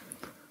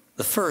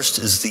 The first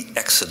is the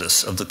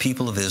exodus of the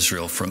people of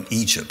Israel from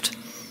Egypt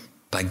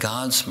by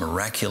God's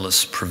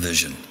miraculous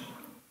provision.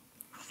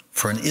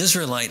 For an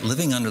Israelite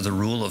living under the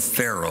rule of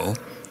Pharaoh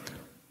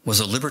was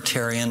a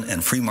libertarian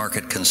and free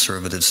market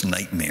conservative's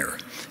nightmare.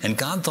 And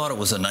God thought it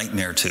was a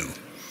nightmare too.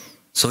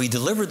 So he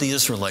delivered the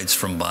Israelites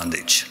from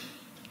bondage.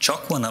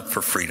 Chalk one up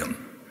for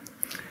freedom.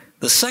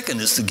 The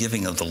second is the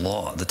giving of the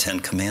law, the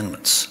Ten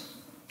Commandments.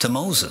 to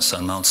Moses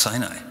on Mount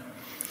Sinai.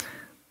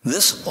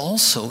 This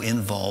also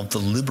involved the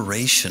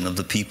liberation of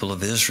the people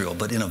of Israel,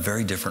 but in a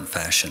very different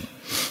fashion.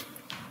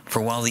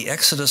 For while the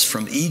exodus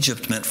from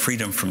Egypt meant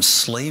freedom from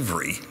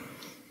slavery,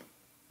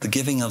 the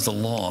giving of the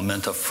law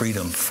meant a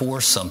freedom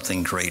for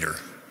something greater.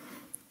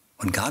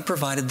 When God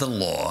provided the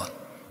law,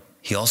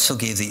 he also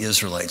gave the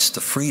Israelites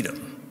the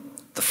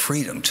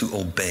freedom to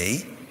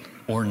obey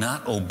or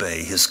not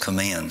obey his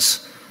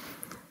commands.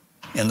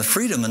 And the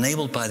freedom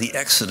enabled by the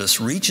Exodus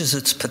reaches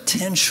its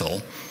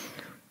potential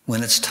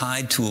when it's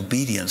tied to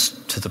obedience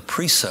to the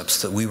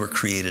precepts that we were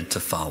created to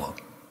follow.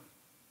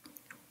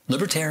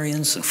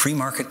 Libertarians and free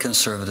market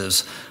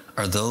conservatives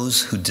are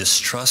those who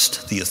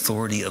distrust the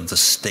authority of the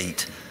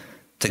state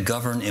to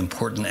govern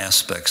important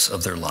aspects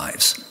of their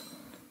lives.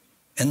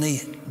 And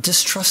they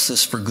distrust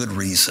this for good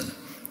reason,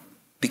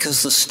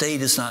 because the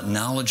state is not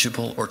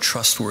knowledgeable or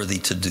trustworthy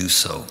to do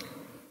so.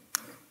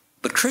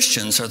 But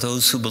Christians are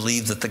those who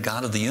believe that the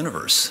God of the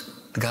universe,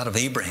 the God of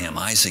Abraham,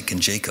 Isaac,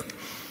 and Jacob,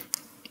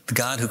 the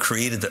God who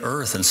created the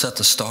earth and set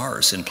the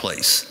stars in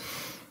place,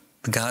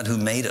 the God who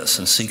made us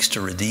and seeks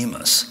to redeem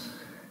us,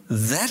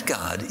 that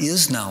God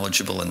is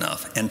knowledgeable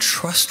enough and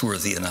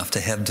trustworthy enough to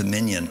have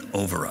dominion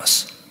over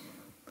us.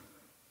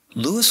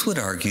 Lewis would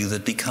argue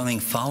that becoming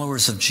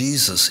followers of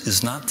Jesus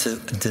is not to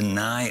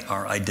deny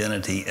our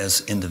identity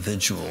as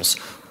individuals.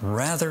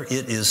 Rather,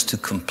 it is to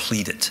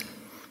complete it.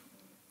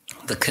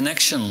 The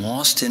connection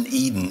lost in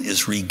Eden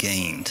is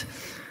regained.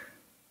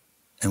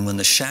 And when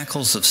the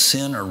shackles of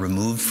sin are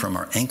removed from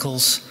our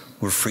ankles,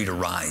 we're free to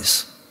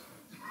rise,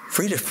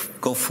 free to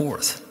go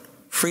forth,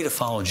 free to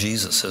follow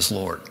Jesus as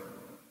Lord.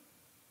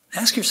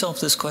 Ask yourself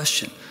this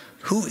question: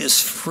 who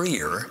is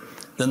freer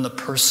than the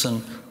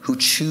person who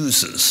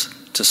chooses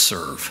to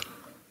serve?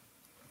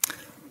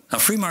 Now,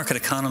 free market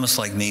economists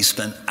like me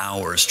spend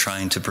hours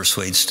trying to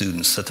persuade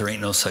students that there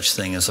ain't no such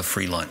thing as a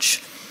free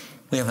lunch.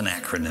 We have an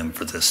acronym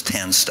for this,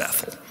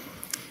 TANSTAFL.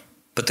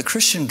 But the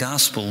Christian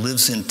gospel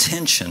lives in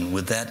tension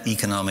with that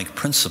economic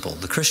principle.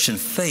 The Christian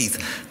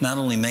faith not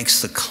only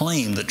makes the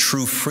claim that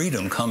true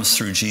freedom comes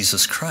through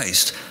Jesus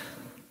Christ,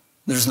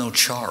 there's no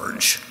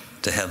charge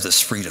to have this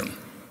freedom.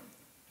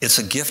 It's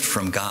a gift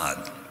from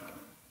God.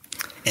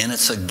 And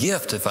it's a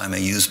gift, if I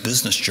may use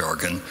business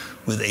jargon,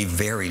 with a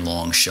very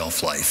long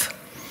shelf life.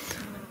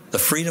 The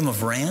freedom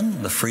of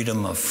Rand, the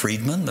freedom of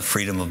Friedman, the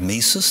freedom of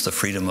Mises, the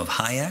freedom of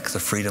Hayek, the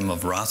freedom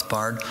of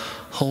Rothbard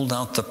hold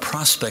out the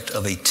prospect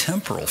of a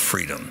temporal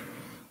freedom,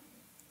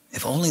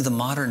 if only the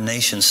modern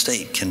nation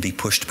state can be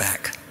pushed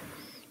back.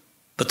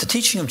 But the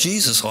teaching of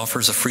Jesus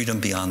offers a freedom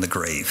beyond the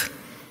grave.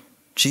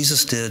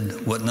 Jesus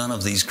did what none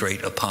of these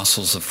great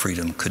apostles of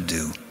freedom could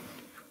do,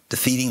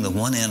 defeating the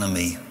one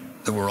enemy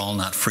that we're all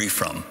not free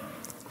from,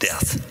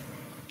 death.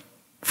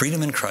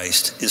 Freedom in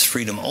Christ is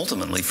freedom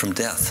ultimately from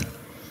death.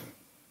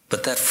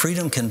 But that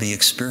freedom can be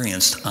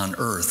experienced on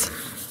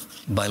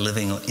earth by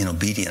living in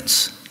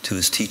obedience to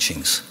his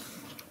teachings.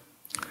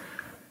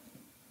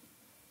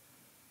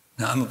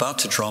 Now, I'm about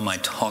to draw my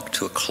talk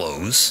to a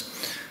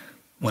close.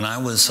 When I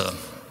was an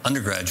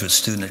undergraduate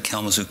student at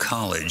Kalamazoo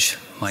College,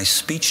 my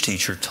speech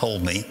teacher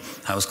told me,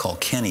 I was called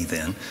Kenny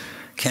then,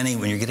 Kenny,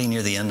 when you're getting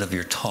near the end of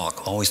your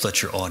talk, always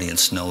let your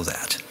audience know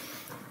that.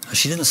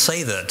 She didn't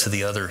say that to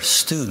the other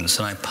students,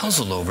 and I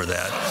puzzled over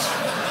that.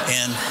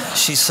 And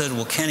she said,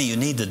 well, Kenny, you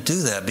need to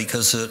do that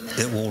because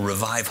it will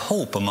revive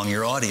hope among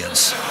your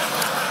audience.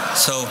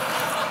 So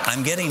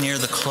I'm getting near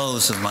the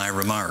close of my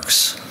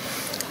remarks.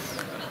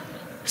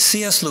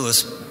 C.S.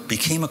 Lewis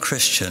became a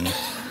Christian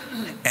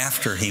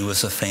after he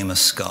was a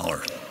famous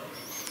scholar.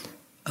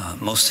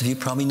 Most of you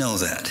probably know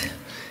that.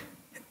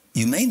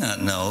 You may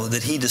not know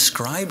that he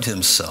described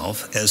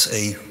himself as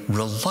a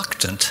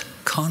reluctant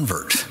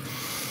convert.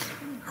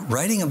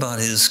 Writing about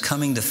his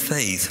coming to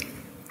faith,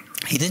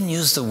 he didn't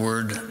use the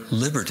word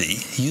liberty,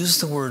 he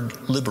used the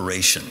word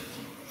liberation.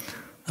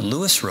 And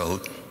Lewis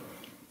wrote,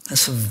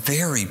 that's a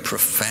very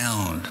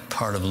profound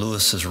part of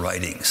Lewis's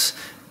writings,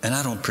 and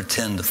I don't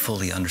pretend to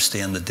fully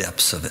understand the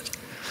depths of it.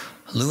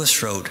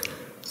 Lewis wrote,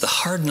 the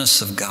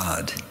hardness of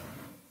God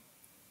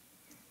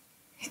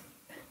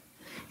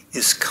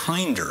is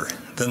kinder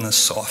than the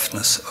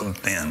softness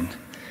of men,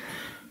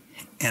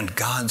 and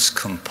God's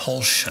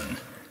compulsion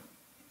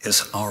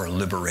is our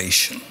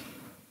liberation.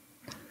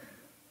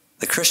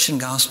 The Christian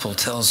gospel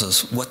tells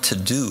us what to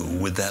do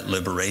with that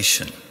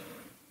liberation.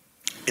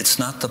 It's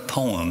not the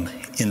poem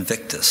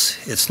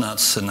Invictus. It's not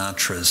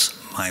Sinatra's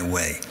My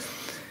Way.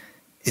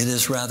 It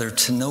is rather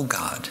to know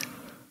God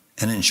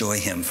and enjoy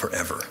him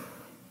forever,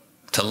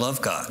 to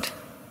love God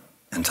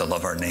and to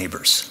love our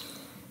neighbors.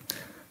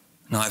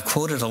 Now, I've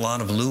quoted a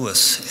lot of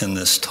Lewis in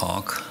this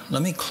talk.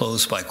 Let me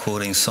close by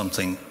quoting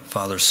something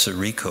Father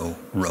Sirico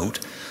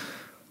wrote,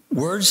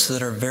 words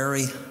that are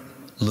very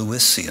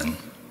Lewisian.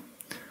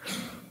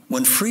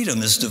 When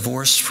freedom is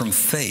divorced from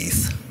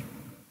faith,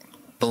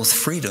 both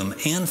freedom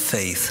and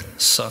faith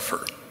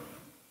suffer.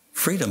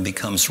 Freedom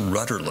becomes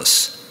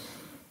rudderless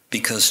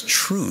because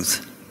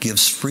truth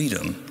gives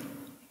freedom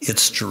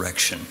its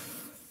direction.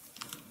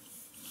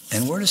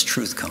 And where does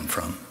truth come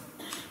from?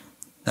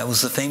 That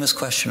was the famous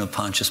question of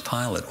Pontius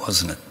Pilate,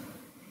 wasn't it?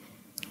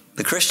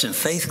 The Christian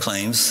faith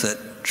claims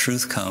that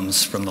truth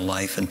comes from the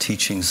life and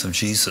teachings of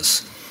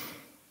Jesus,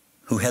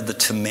 who had the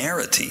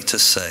temerity to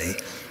say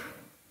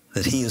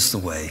that he is the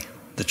way,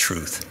 the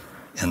truth,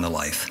 and the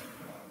life.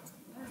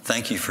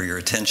 Thank you for your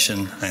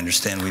attention. I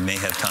understand we may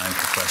have time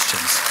for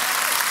questions.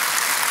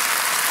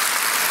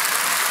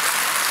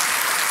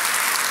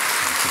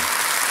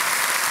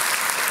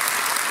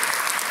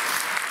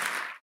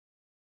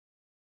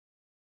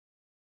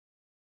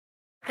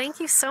 Thank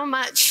you so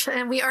much.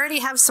 And we already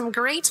have some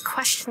great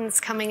questions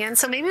coming in.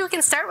 So maybe we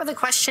can start with a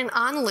question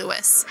on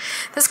Lewis.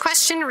 This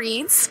question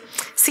reads,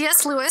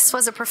 C.S. Lewis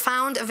was a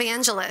profound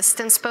evangelist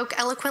and spoke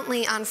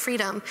eloquently on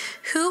freedom.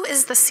 Who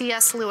is the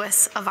C.S.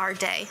 Lewis of our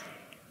day?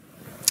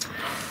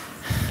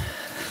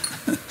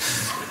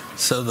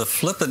 So the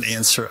flippant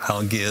answer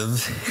I'll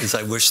give is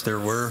I wish there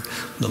were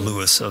the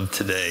Lewis of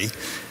today.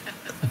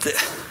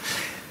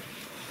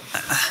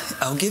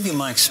 I'll give you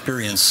my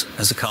experience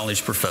as a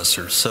college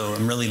professor, so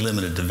I'm really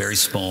limited to a very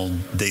small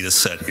data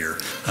set here,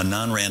 a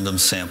non-random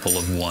sample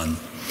of one.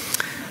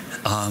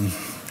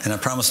 And I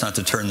promise not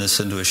to turn this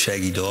into a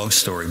shaggy dog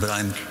story, but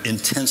I'm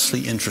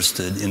intensely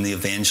interested in the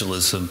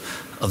evangelism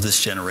of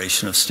this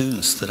generation of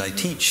students that I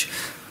teach.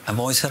 I've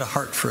always had a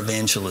heart for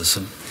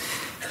evangelism.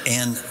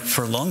 And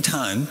for a long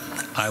time,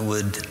 I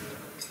would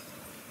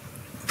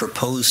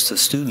propose to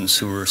students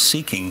who were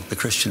seeking the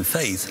Christian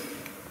faith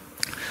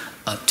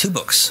two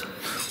books.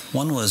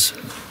 One was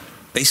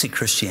Basic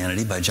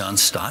Christianity by John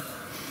Stott,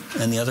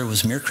 and the other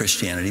was Mere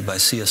Christianity by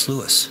C.S.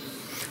 Lewis.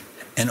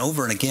 And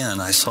over and again,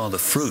 I saw the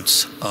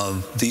fruits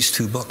of these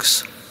two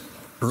books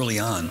early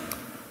on.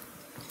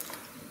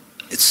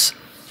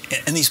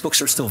 And these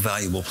books are still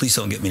valuable, please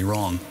don't get me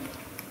wrong.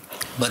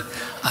 But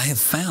I have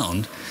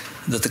found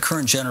that the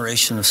current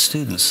generation of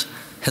students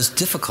has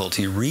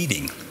difficulty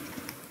reading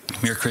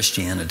Mere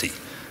Christianity.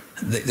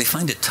 They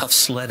find it tough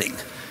sledding.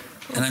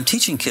 And I'm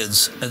teaching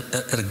kids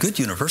at a good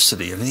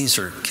university. I mean, these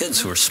are kids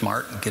who are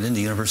smart, get into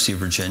the University of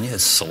Virginia.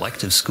 It's a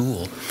selective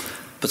school.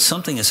 But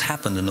something has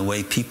happened in the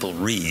way people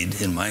read,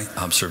 in my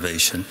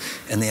observation,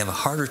 and they have a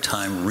harder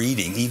time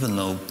reading, even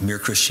though Mere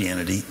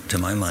Christianity, to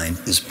my mind,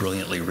 is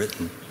brilliantly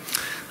written.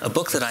 A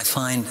book that I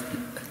find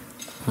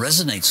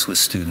resonates with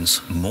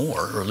students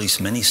more, or at least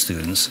many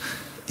students,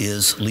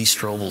 is Lee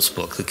Strobel's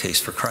book, The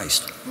Case for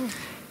Christ.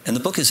 And the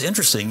book is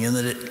interesting in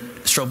that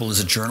Strobel is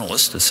a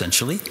journalist,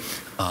 essentially,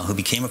 who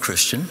became a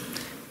Christian.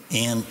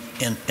 And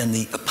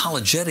the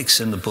apologetics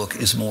in the book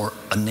is more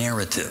a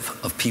narrative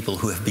of people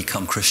who have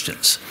become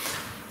Christians.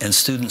 And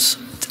students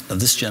of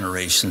this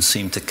generation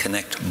seem to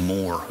connect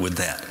more with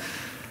that.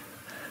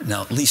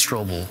 Now, Lee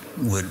Strobel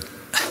would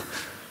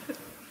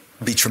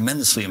be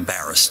tremendously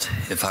embarrassed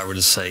if I were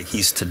to say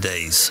he's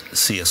today's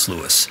C.S.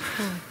 Lewis.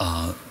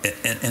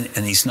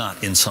 And he's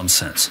not in some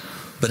sense.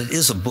 But it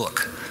is a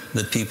book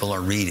that people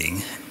are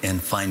reading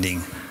and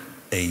finding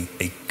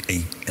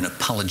an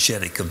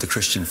apologetic of the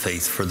Christian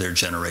faith for their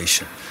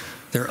generation.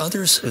 There are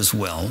others as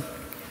well,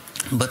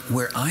 but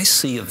where I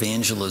see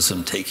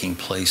evangelism taking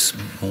place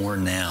more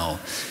now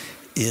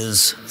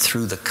is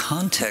through the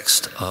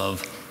context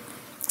of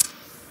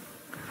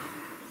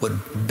what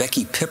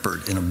Becky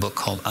Pippert in a book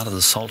called Out of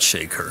the Salt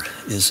Shaker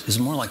is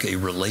more like a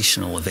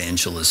relational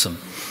evangelism.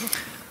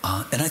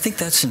 And I think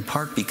that's in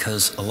part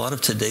because a lot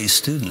of today's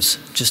students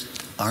just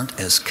aren't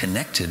as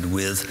connected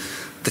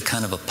with the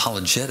kind of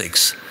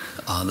apologetics,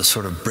 the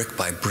sort of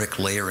brick-by-brick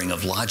layering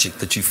of logic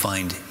that you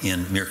find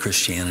in Mere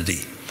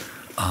Christianity.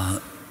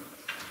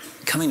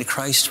 Coming to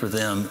Christ for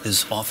them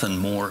is often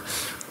more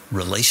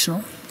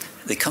relational.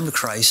 They come to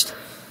Christ,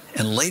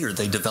 and later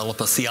they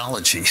develop a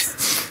theology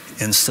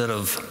instead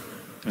of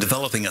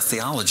developing a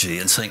theology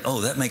and saying,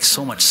 oh, that makes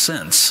so much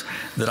sense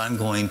that I'm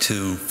going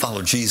to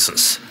follow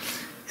Jesus.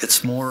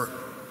 It's more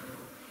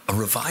a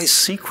revised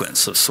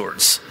sequence of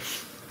sorts.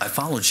 I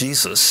follow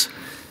Jesus,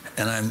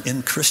 and I'm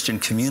in Christian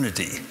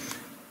community,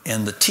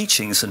 and the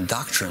teachings and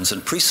doctrines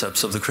and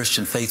precepts of the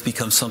Christian faith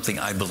become something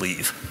I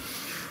believe.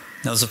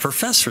 Now, as a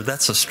professor,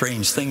 that's a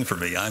strange thing for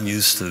me. I'm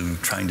used to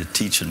trying to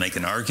teach and make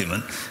an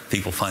argument.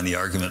 People find the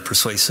argument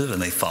persuasive,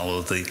 and they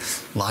follow the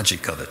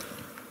logic of it.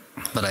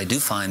 But I do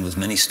find with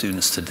many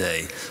students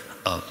today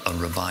a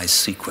revised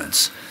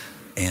sequence,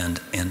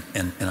 and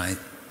I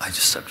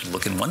just have to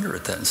look and wonder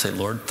at that and say,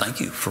 Lord,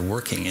 thank you for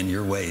working in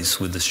your ways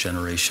with this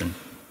generation.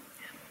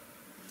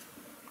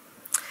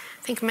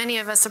 I think many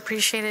of us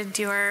appreciated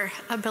your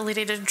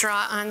ability to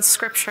draw on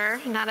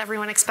Scripture. Not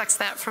everyone expects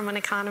that from an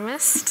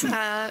economist.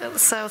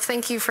 So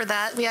thank you for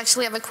that. We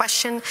actually have a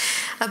question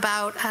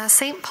about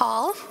St.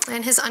 Paul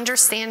and his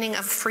understanding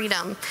of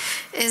freedom.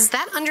 Is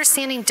that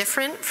understanding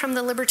different from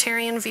the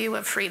libertarian view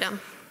of freedom?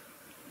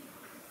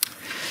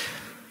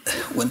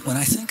 When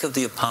I think of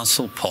the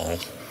Apostle Paul,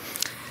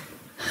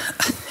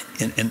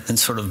 in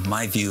sort of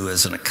my view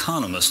as an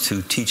economist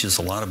who teaches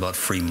a lot about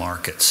free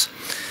markets,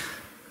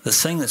 the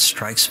thing that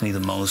strikes me the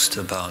most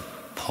about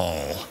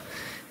Paul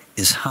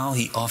is how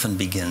he often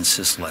begins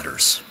his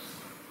letters.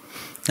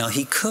 Now,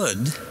 he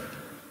could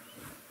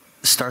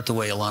start the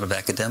way a lot of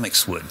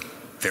academics would,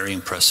 very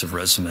impressive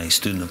resume,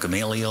 student of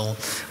Gamaliel,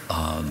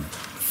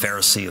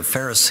 Pharisee of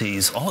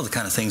Pharisees, all the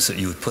kind of things that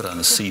you would put on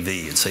a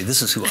CV and say,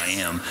 this is who I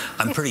am.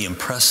 I'm pretty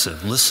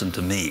impressive. Listen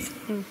to me.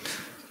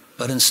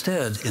 But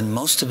instead, in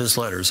most of his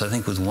letters, I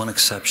think with one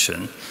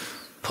exception,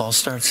 Paul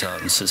starts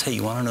out and says, hey,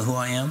 you want to know who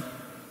I am?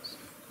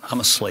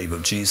 I'm a slave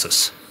of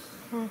Jesus.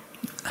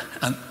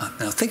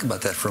 Now think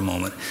about that for a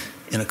moment.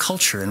 In a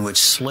culture in which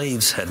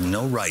slaves had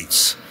no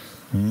rights,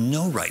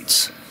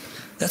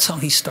 that's how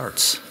he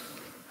starts.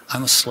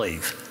 I'm a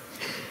slave.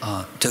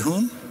 To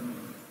whom?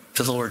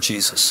 To the Lord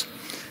Jesus.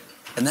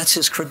 And that's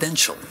his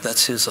credential.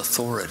 That's his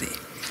authority.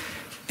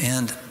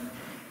 And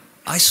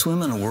I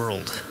swim in a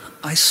world,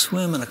 I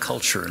swim in a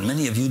culture, and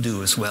many of you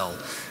do as well,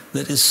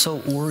 that is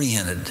so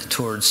oriented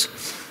towards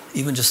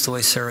even just the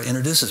way Sarah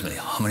introduces me,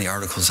 how many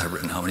articles I've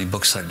written, how many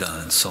books I've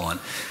done, and so on.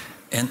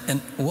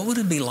 And what would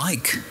it be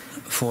like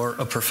for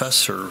a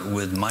professor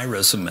with my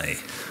resume,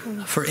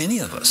 for any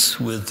of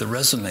us with the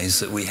resumes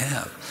that we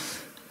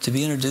have, to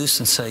be introduced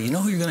and say, you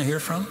know who you're going to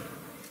hear from?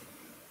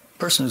 A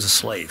person who's a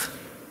slave.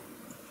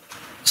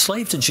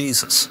 Slave to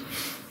Jesus.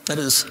 That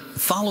is,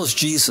 follows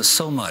Jesus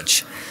so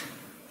much,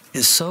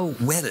 is so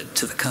wedded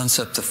to the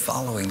concept of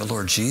following the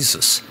Lord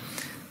Jesus,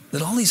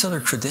 that all these other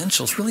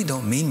credentials really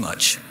don't mean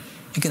much.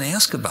 You can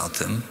ask about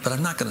them, but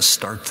I'm not going to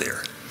start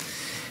there.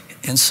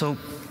 And so,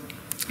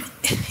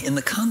 in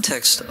the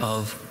context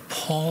of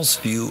Paul's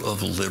view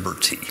of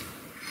liberty,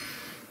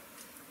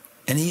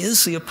 and he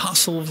is the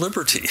apostle of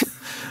liberty.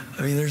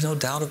 I mean, there's no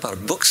doubt about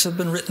it. Books have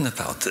been written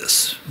about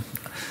this.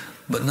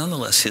 But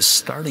nonetheless, his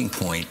starting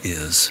point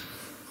is,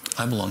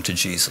 I belong to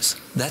Jesus.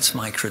 That's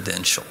my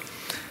credential.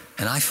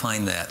 And I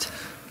find that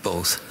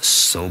both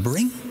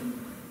sobering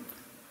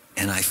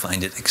and I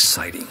find it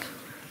exciting.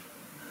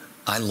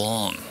 I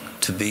long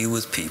to be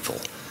with people.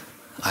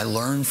 I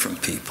learn from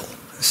people.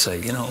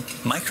 Say, you know,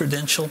 my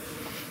credential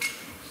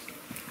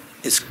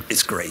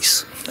is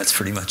grace. That's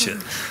pretty much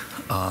it.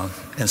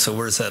 And so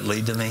where does that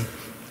lead to me?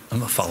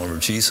 I'm a follower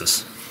of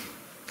Jesus.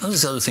 All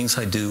these other things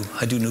I do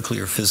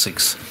nuclear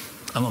physics.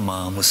 I'm a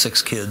mom with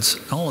 6 kids,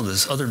 all of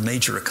those other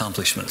major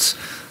accomplishments.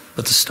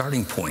 But the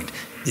starting point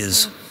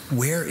is,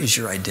 where is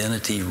your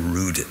identity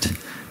rooted?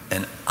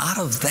 And out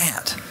of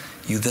that,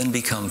 you then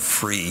become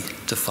free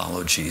to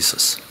follow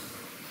Jesus.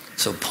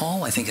 So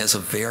Paul, I think, has a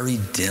very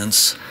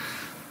dense,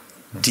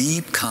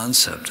 deep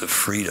concept of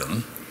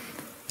freedom,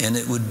 and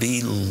it would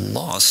be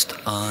lost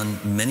on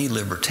many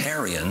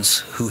libertarians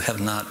who have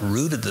not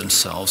rooted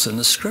themselves in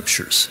the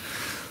scriptures,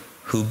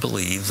 who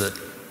believe that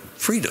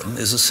freedom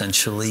is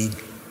essentially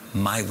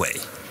my way.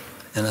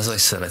 And as I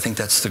said, I think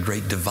that's the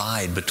great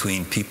divide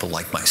between people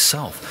like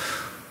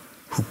myself,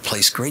 who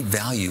place great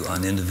value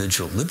on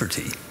individual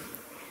liberty.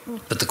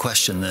 But the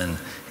question then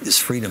is,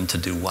 freedom to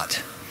do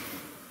what?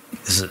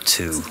 Is it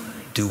to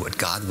do what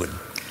God would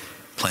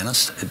plan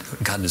us,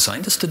 God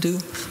designed us to do?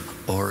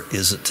 Or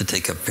is it to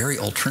take a very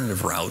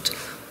alternative route,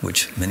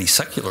 which many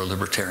secular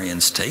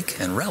libertarians take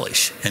and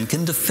relish and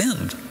can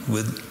defend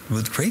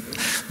with great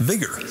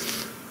vigor,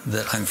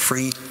 that I'm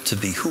free to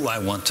be who I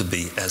want to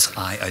be as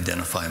I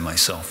identify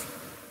myself?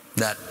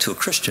 That, to a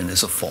Christian,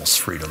 is a false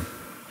freedom.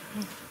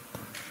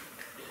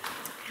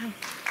 Yeah.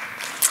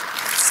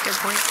 That's a good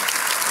point.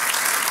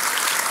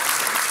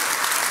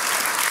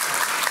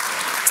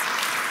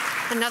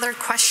 Another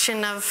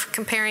question of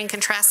comparing,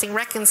 contrasting,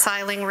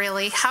 reconciling,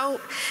 really. How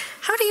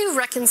do you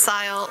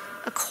reconcile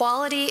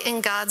equality in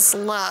God's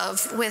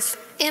love with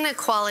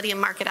inequality in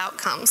market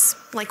outcomes,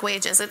 like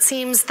wages? It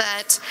seems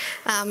that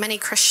many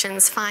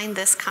Christians find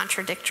this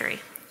contradictory.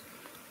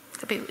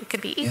 It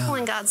could be equal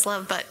in God's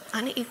love, but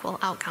unequal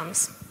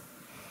outcomes.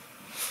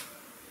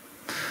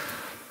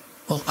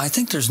 Well, I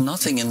think there's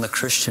nothing in the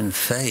Christian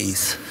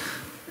faith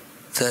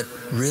that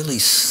really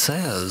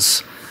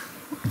says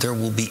there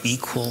will be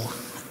equal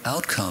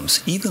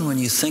outcomes, even when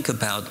you think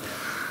about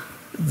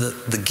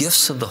the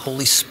gifts of the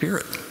Holy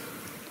Spirit.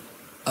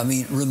 I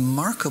mean,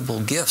 remarkable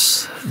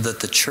gifts that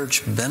the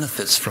church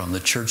benefits from. The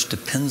church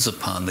depends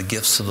upon the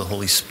gifts of the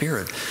Holy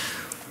Spirit.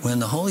 When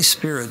the Holy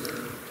Spirit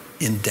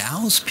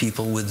endows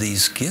people with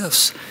these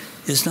gifts,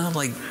 it's not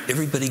like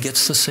everybody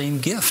gets the same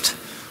gift.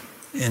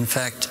 In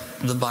fact,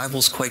 the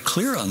Bible's quite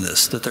clear on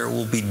this, that there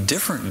will be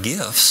different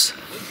gifts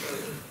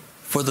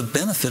for the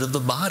benefit of the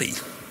body.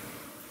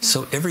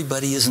 So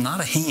everybody is not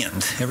a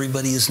hand.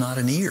 Everybody is not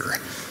an ear.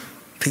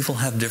 People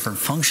have different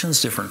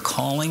functions, different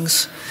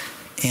callings.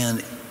 And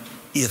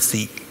if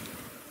the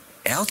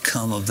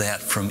outcome of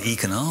that from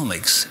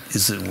economics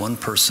is that one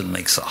person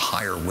makes a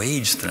higher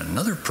wage than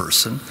another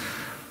person,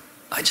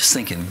 I just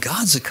think in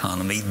God's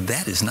economy,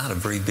 that is not a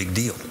very big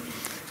deal.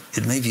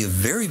 It may be a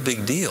very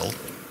big deal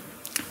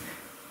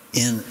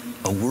in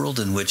a world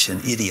in which an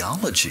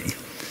ideology,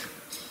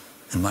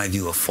 in my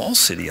view a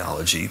false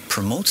ideology,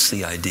 promotes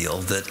the ideal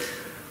that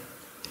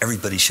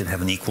everybody should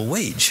have an equal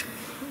wage.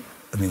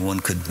 I mean, one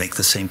could make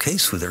the same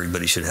case with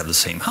everybody should have the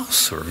same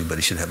house, or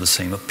everybody should have the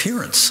same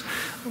appearance.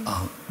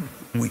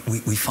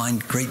 We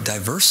find great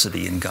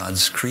diversity in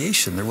God's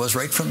creation. There was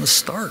right from the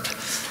start.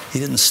 He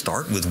didn't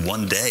start with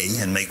one day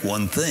and make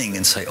one thing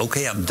and say,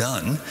 okay, I'm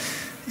done.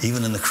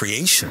 even in the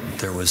creation,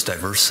 there was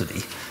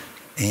diversity,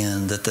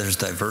 and that there's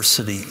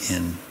diversity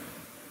in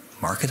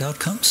market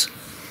outcomes,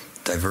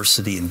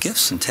 diversity in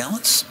gifts and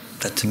talents.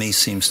 That to me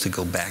seems to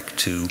go back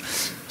to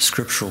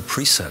scriptural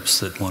precepts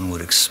that one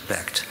would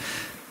expect.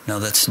 Now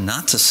that's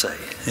not to say,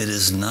 it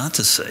is not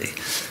to say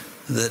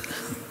that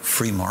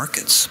free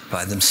markets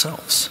by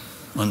themselves,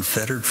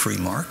 unfettered free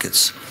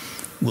markets,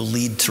 will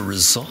lead to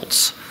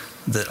results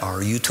that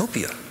are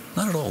utopia.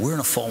 Not at all. We're in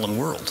a fallen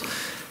world.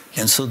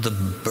 And so the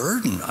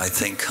burden, I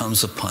think,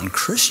 comes upon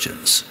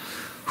Christians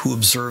who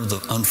observe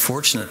the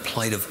unfortunate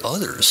plight of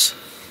others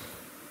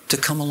to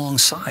come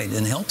alongside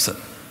and help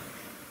them.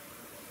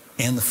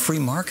 And the free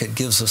market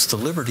gives us the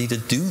liberty to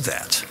do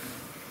that.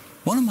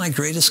 One of my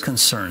greatest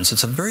concerns,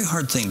 it's a very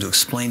hard thing to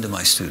explain to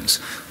my students,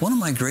 one of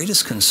my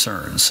greatest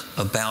concerns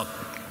about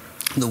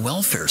the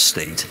welfare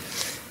state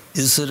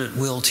is that it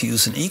will, to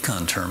use an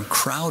econ term,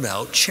 crowd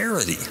out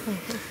charity.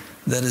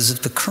 That is,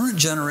 if the current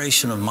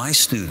generation of my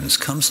students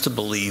comes to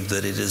believe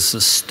that it is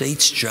the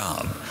state's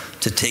job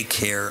to take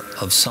care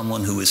of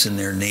someone who is in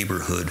their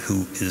neighborhood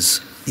who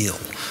is ill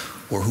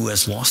or who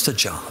has lost a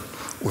job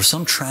or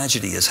some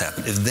tragedy has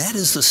happened, if that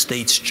is the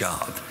state's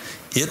job,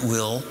 it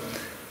will,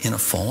 in a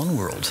fallen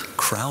world,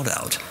 crowd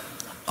out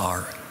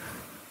our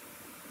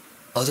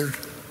other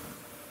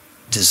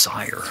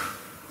desire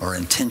or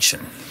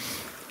intention.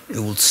 It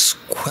will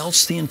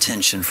squelch the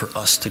intention for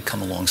us to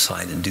come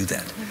alongside and do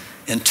that.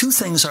 And two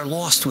things are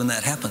lost when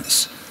that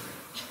happens.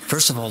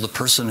 First of all, the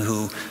person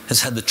who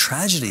has had the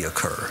tragedy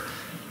occur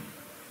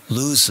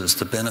loses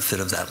the benefit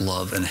of that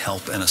love and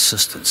help and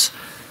assistance.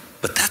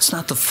 But that's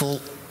not the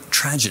full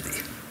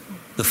tragedy.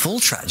 The full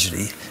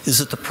tragedy is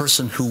that the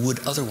person who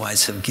would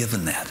otherwise have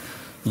given that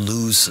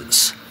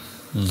loses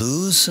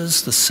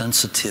the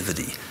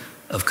sensitivity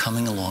of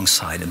coming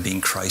alongside and being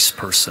Christ's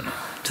person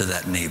to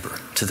that neighbor,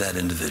 to that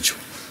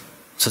individual.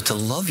 So to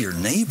love your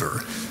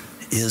neighbor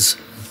is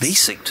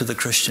basic to the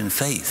Christian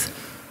faith.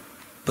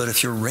 But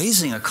if you're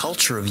raising a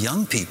culture of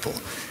young people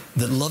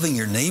that loving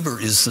your neighbor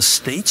is the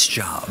state's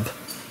job,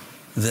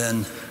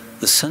 then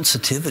the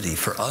sensitivity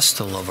for us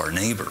to love our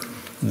neighbor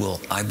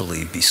will, I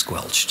believe, be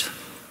squelched.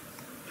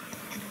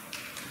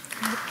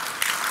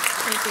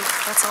 Thank you.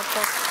 That's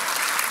helpful.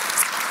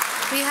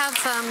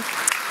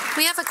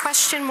 We have a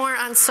question more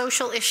on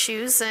social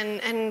issues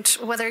and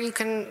whether you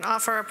can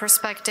offer a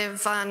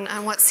perspective on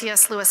what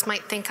C.S. Lewis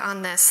might think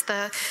on this.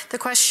 The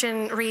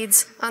question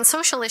reads, on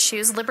social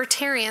issues,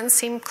 libertarians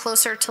seem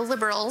closer to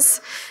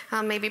liberals,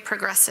 maybe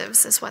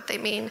progressives is what they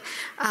mean,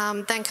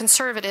 than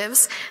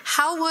conservatives.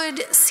 How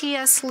would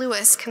C.S.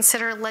 Lewis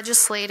consider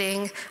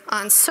legislating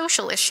on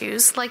social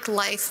issues like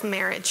life,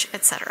 marriage,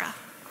 etc.?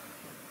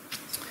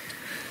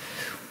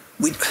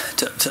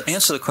 To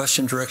answer the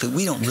question directly,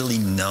 we don't really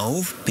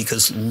know,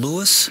 because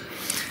Lewis,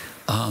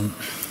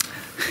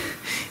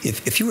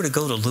 if you were to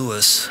go to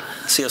Lewis,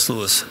 C.S.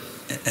 Lewis,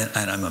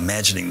 and I'm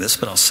imagining this,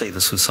 but I'll say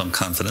this with some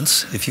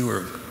confidence, if you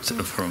were,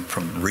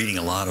 from reading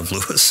a lot of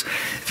Lewis,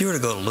 if you were to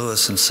go to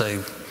Lewis and say,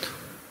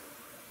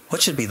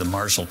 what should be the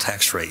marginal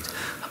tax rate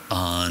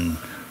on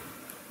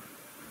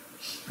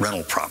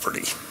rental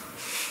property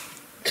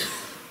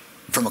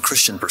from a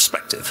Christian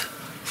perspective?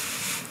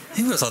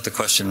 He would have thought the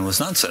question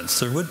was nonsense.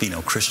 There would be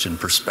no Christian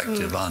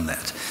perspective on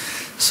that.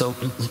 So,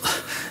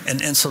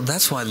 and so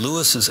that's why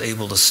Lewis is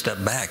able to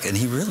step back, and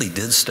he really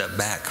did step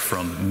back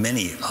from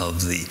many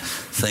of the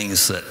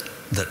things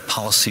that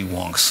policy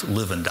wonks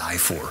live and die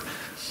for.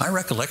 My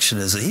recollection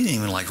is that he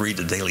didn't even read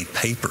the daily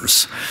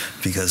papers,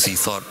 because he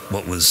thought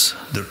what was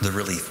the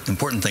really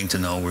important thing to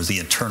know were the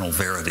internal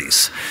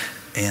verities.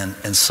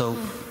 And so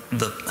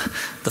the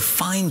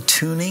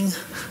fine-tuning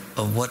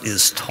of what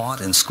is taught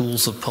in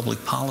schools of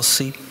public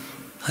policy,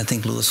 I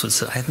think Lewis would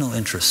say, I have no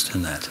interest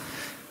in that,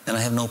 and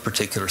I have no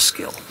particular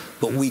skill.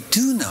 But we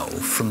do know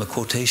from the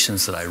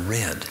quotations that I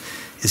read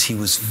is he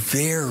was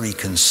very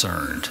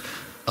concerned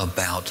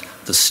about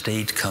the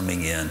state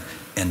coming in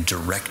and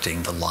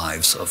directing the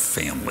lives of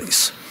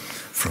families,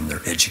 from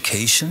their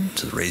education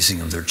to the raising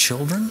of their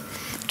children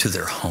to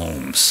their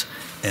homes.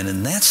 And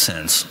in that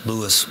sense,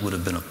 Lewis would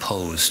have been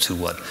opposed to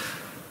what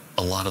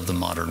a lot of the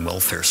modern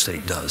welfare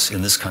state does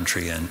in this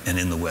country and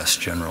in the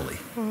West generally.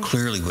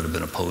 Clearly would have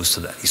been opposed to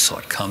that. He saw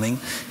it coming.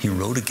 He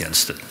wrote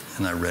against it.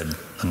 And I read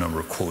a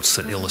number of quotes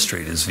that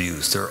illustrate his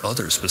views. There are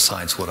others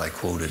besides what I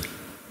quoted.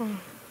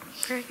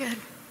 Very good.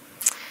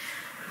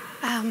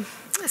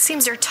 It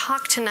seems your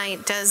talk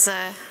tonight does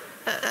a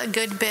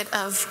good bit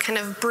of kind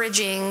of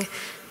bridging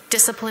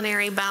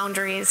disciplinary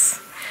boundaries,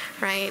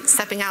 right?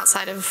 Stepping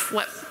outside of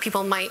what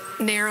people might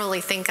narrowly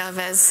think of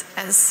as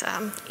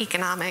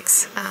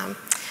economics.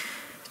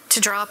 To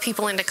draw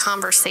people into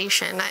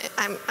conversation.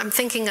 I'm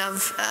thinking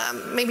of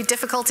maybe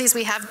difficulties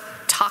we have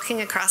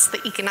talking across the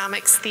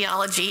economics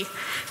theology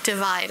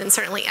divide, and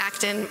certainly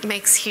Acton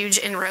makes huge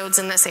inroads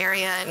in this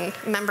area, and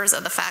members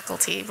of the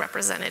faculty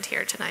represented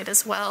here tonight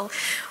as well.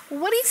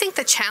 What do you think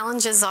the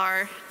challenges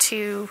are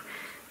to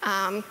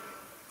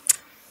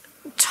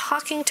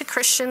talking to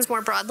Christians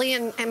more broadly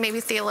and maybe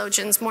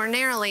theologians more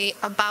narrowly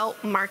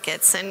about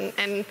markets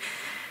and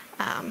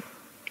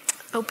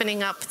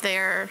opening up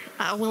their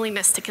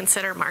willingness to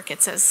consider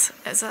markets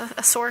as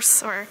a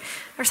source or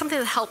something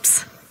that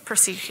helps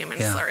pursue human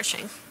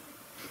flourishing.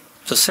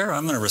 So Sarah,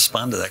 I'm going to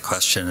respond to that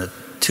question at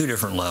two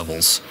different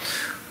levels.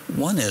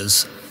 One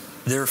is,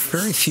 there are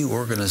very few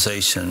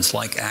organizations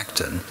like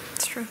Acton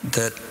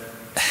that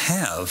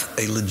have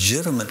a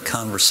legitimate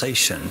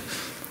conversation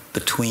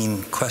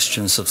between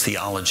questions of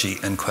theology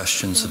and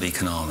questions of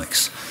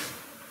economics.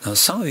 Now,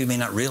 some of you may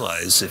not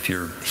realize, if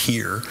you're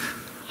here,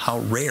 how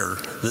rare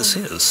this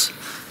is,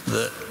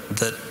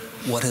 that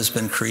what has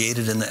been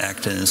created in the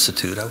Acton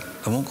Institute,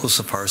 I won't go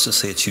so far as to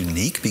say it's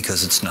unique,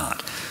 because it's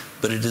not,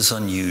 but it is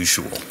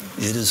unusual.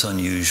 It is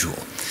unusual.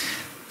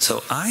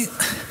 So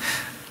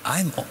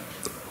I'm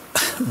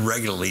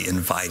regularly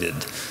invited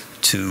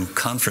to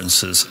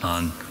conferences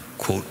on,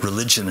 quote,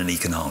 religion and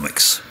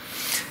economics.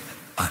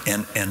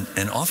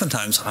 And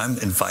oftentimes I'm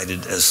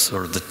invited as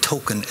sort of the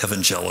token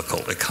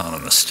evangelical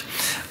economist.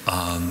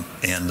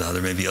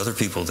 There may be other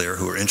people there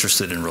who are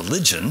interested in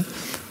religion,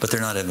 but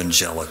they're not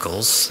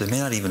evangelicals. They may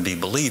not even be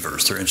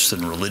believers. They're interested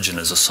in religion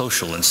as a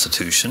social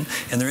institution,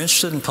 and they're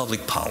interested in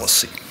public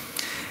policy.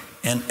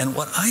 And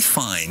what I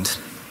find,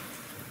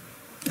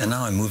 and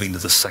now I'm moving to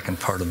the second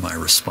part of my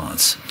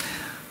response,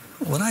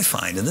 what I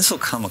find, and this will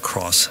come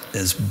across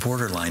as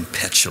borderline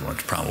petulant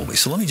probably,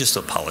 so let me just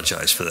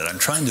apologize for that. I'm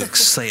trying to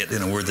say it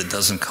in a word that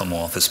doesn't come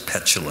off as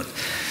petulant.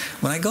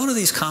 When I go to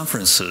these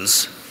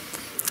conferences,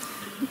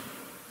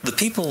 the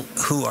people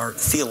who are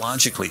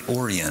theologically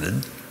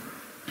oriented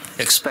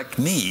expect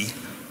me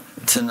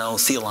to know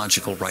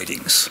theological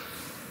writings.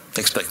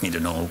 They expect me to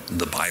know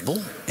the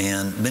Bible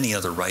and many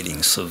other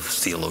writings of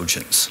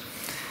theologians.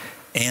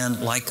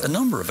 And like a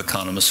number of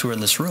economists who are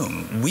in this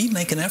room, we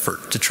make an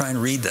effort to try and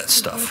read that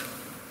stuff.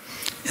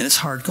 And it's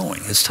hard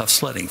going. It's tough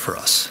sledding for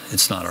us.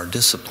 It's not our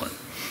discipline.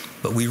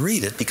 But we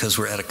read it because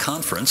we're at a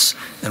conference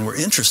and we're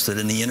interested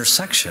in the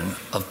intersection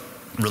of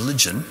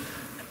religion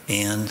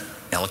and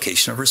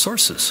allocation of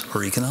resources,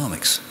 or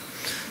economics.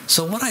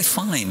 So what I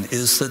find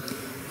is that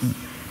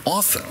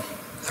often,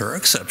 there are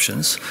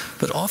exceptions,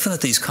 but often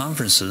at these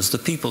conferences, the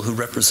people who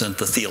represent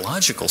the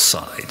theological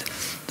side,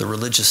 the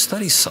religious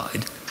studies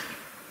side,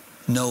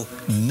 know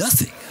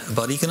nothing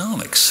about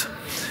economics,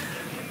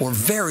 or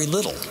very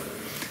little.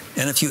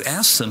 And if you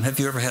ask them, have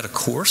you ever had a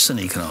course in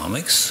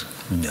economics?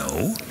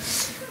 No.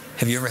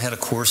 Have you ever had a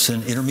course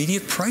in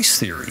intermediate price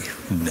theory?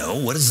 No.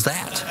 What is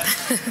that?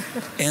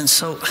 And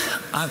so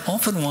I've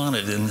often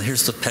wanted, and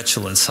here's the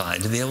petulant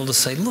side, to be able to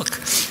say, look,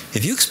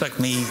 if you expect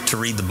me to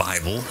read the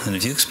Bible, and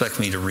if you expect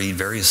me to read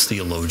various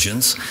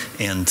theologians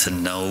and to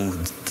know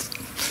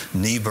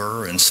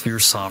Niebuhr and sphere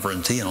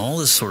sovereignty and all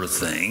this sort of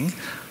thing,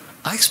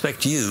 I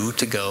expect you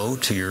to go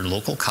to your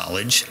local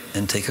college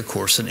and take a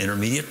course in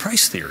intermediate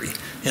price theory.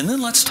 And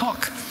then let's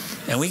talk.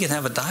 And we can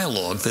have a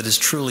dialogue that is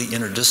truly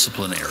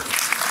interdisciplinary.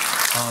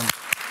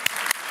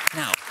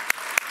 Now,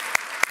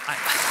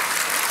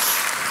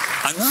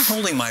 I'm not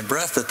holding my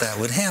breath that that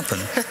would happen,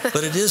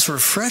 but it is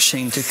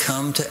refreshing to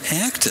come to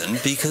Acton,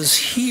 because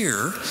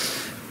here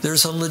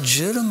there's a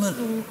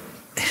legitimate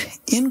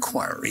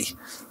inquiry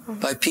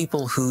by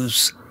people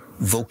whose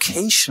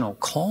vocational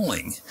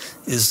calling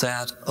is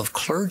that of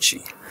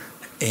clergy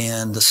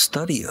and the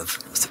study of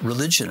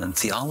religion and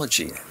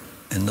theology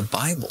and the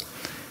Bible.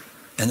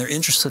 And they're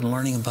interested in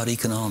learning about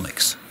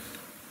economics.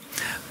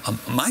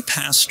 My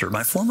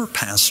former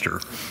pastor,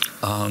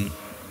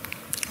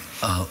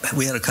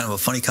 we had a kind of a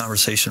funny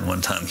conversation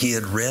one time. He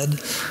had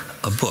read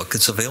a book,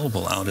 it's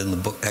available out in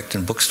the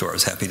Acton bookstore, I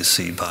was happy to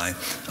see, by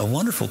a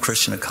wonderful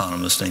Christian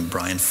economist named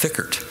Brian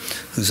Fickert,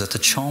 who's at the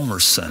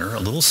Chalmers Center, a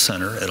little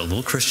center at a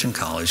little Christian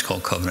college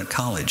called Covenant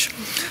College.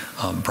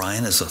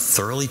 Brian is a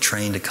thoroughly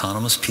trained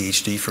economist,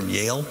 PhD from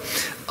Yale,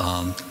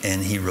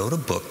 and he wrote a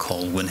book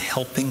called When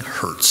Helping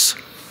Hurts.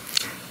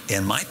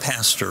 And my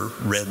pastor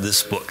read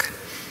this book.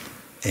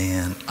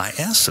 And I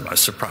asked him, I was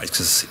surprised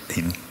because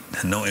he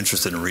had no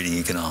interest in reading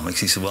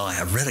economics. He said, well, I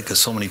have read it because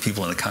so many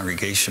people in the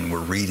congregation were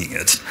reading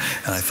it,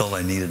 and I felt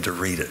I needed to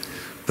read it.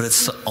 But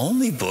it's the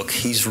only book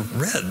he's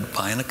read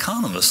by an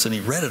economist, and he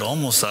read it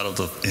almost out of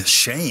the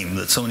shame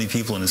that so many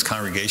people in his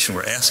congregation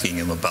were asking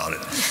him about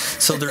it.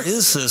 So there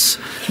is this,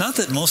 not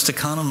that most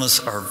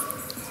economists are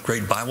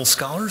great Bible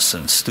scholars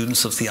and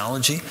students of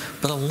theology,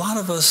 but a lot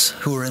of us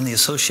who are in the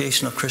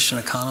Association of Christian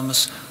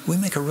Economists, we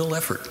make a real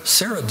effort.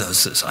 Sarah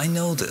does this. I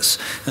know this.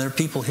 And there are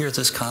people here at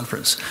this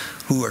conference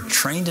who are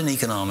trained in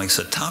economics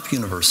at top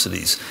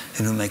universities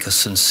and who make a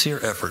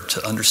sincere effort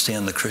to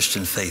understand the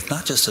Christian faith,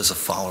 not just as a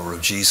follower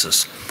of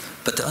Jesus,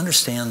 but to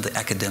understand the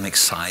academic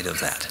side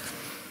of that.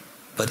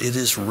 But it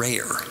is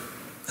rare,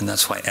 and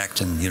that's why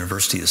Acton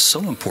University is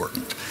so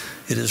important.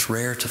 It is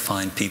rare to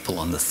find people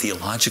on the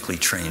theologically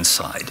trained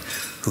side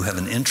who have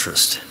an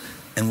interest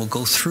and will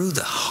go through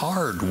the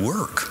hard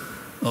work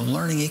of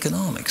learning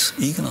economics.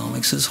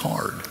 Economics is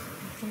hard.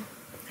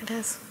 It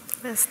is.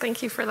 It is.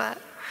 Thank you for that.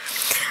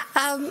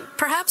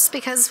 Perhaps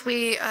because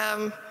we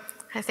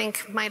I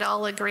think might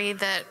all agree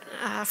that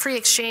free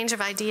exchange of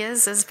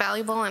ideas is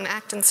valuable, and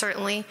Acton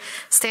certainly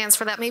stands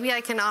for that. Maybe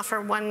I can offer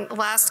one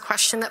last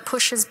question that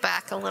pushes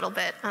back a little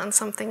bit on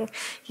something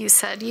you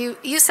said.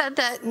 You said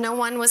that no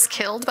one was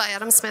killed by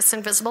Adam Smith's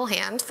invisible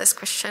hand. This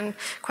question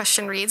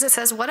reads, it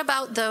says, what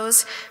about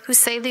those who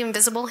say the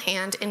invisible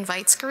hand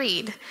invites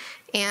greed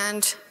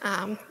and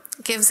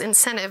gives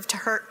incentive to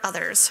hurt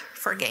others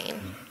for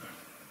gain?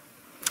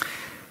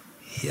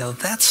 Yeah,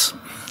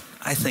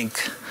 I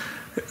think,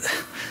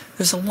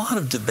 there's a lot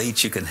of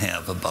debate you can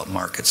have about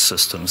market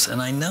systems,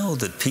 and I know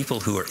that people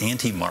who are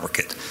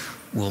anti-market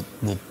will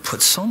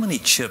put so many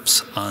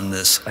chips on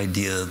this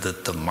idea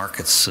that the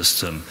market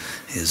system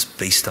is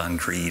based on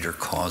greed or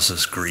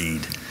causes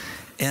greed.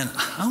 And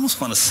I almost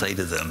want to say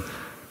to them,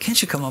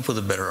 can't you come up with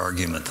a better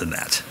argument than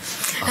that?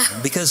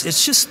 Because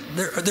it's just,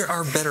 there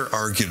are better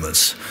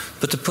arguments.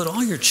 But to put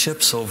all your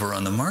chips over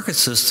on the market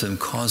system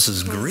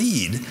causes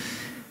greed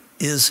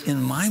is,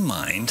 in my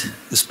mind,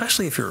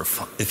 especially if you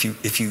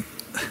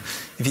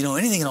know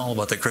anything at all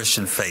about the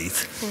Christian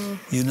faith,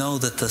 you know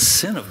that the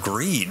sin of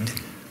greed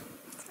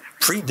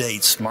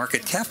predates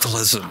market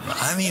capitalism.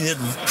 I mean, it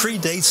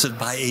predates it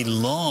by a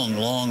long,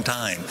 long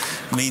time.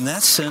 I mean,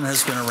 that sin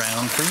has been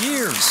around for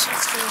years.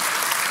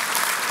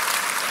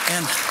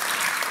 And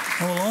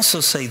I will also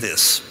say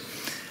this,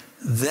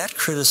 that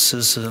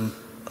criticism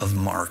of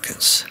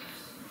markets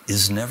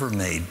is never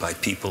made by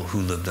people who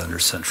lived under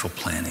central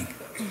planning.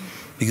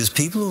 Because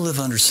people who live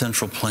under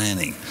central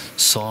planning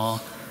saw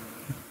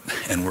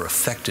and were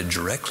affected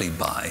directly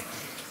by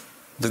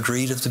the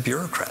greed of the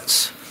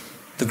bureaucrats,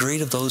 the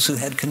greed of those who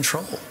had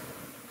control.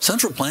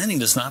 Central planning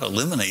does not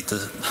eliminate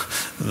the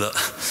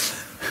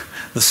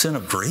sin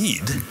of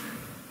greed.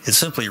 It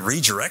simply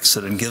redirects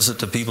it and gives it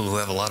to people who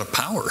have a lot of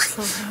power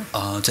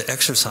to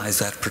exercise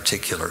that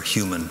particular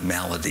human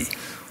malady,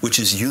 which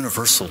is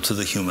universal to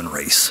the human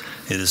race.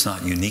 It is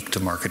not unique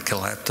to market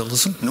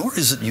capitalism, nor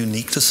is it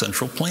unique to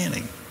central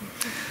planning.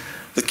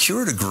 The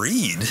cure to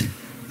greed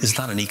is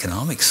not an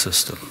economic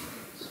system.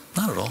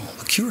 Not at all.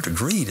 The cure to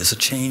greed is a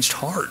changed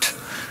heart.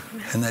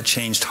 And that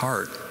changed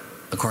heart,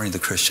 according to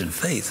the Christian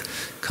faith,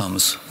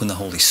 comes when the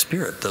Holy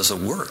Spirit does a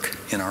work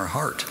in our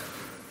heart.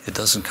 It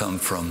doesn't come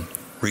from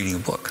reading a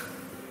book.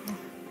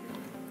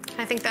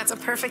 I think that's a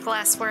perfect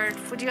last word.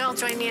 Would you all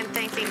join me in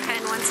thanking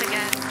Ken once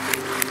again?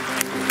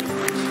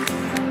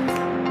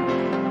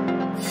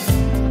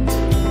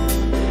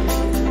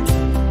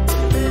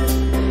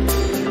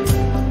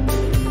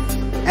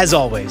 As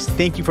always,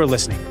 thank you for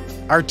listening.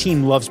 Our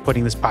team loves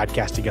putting this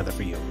podcast together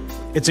for you.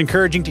 It's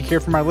encouraging to hear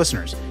from our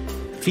listeners.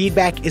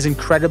 Feedback is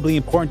incredibly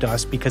important to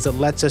us because it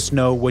lets us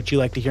know what you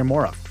like to hear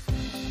more of.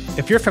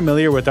 If you're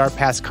familiar with our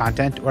past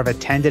content or have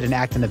attended an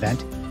Acton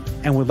event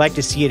and would like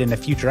to see it in a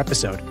future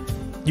episode,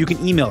 you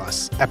can email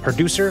us at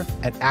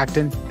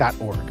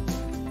producer@acton.org.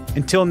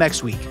 Until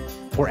next week,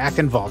 for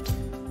Acton Vault,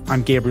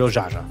 I'm Gabriel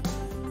Jaja.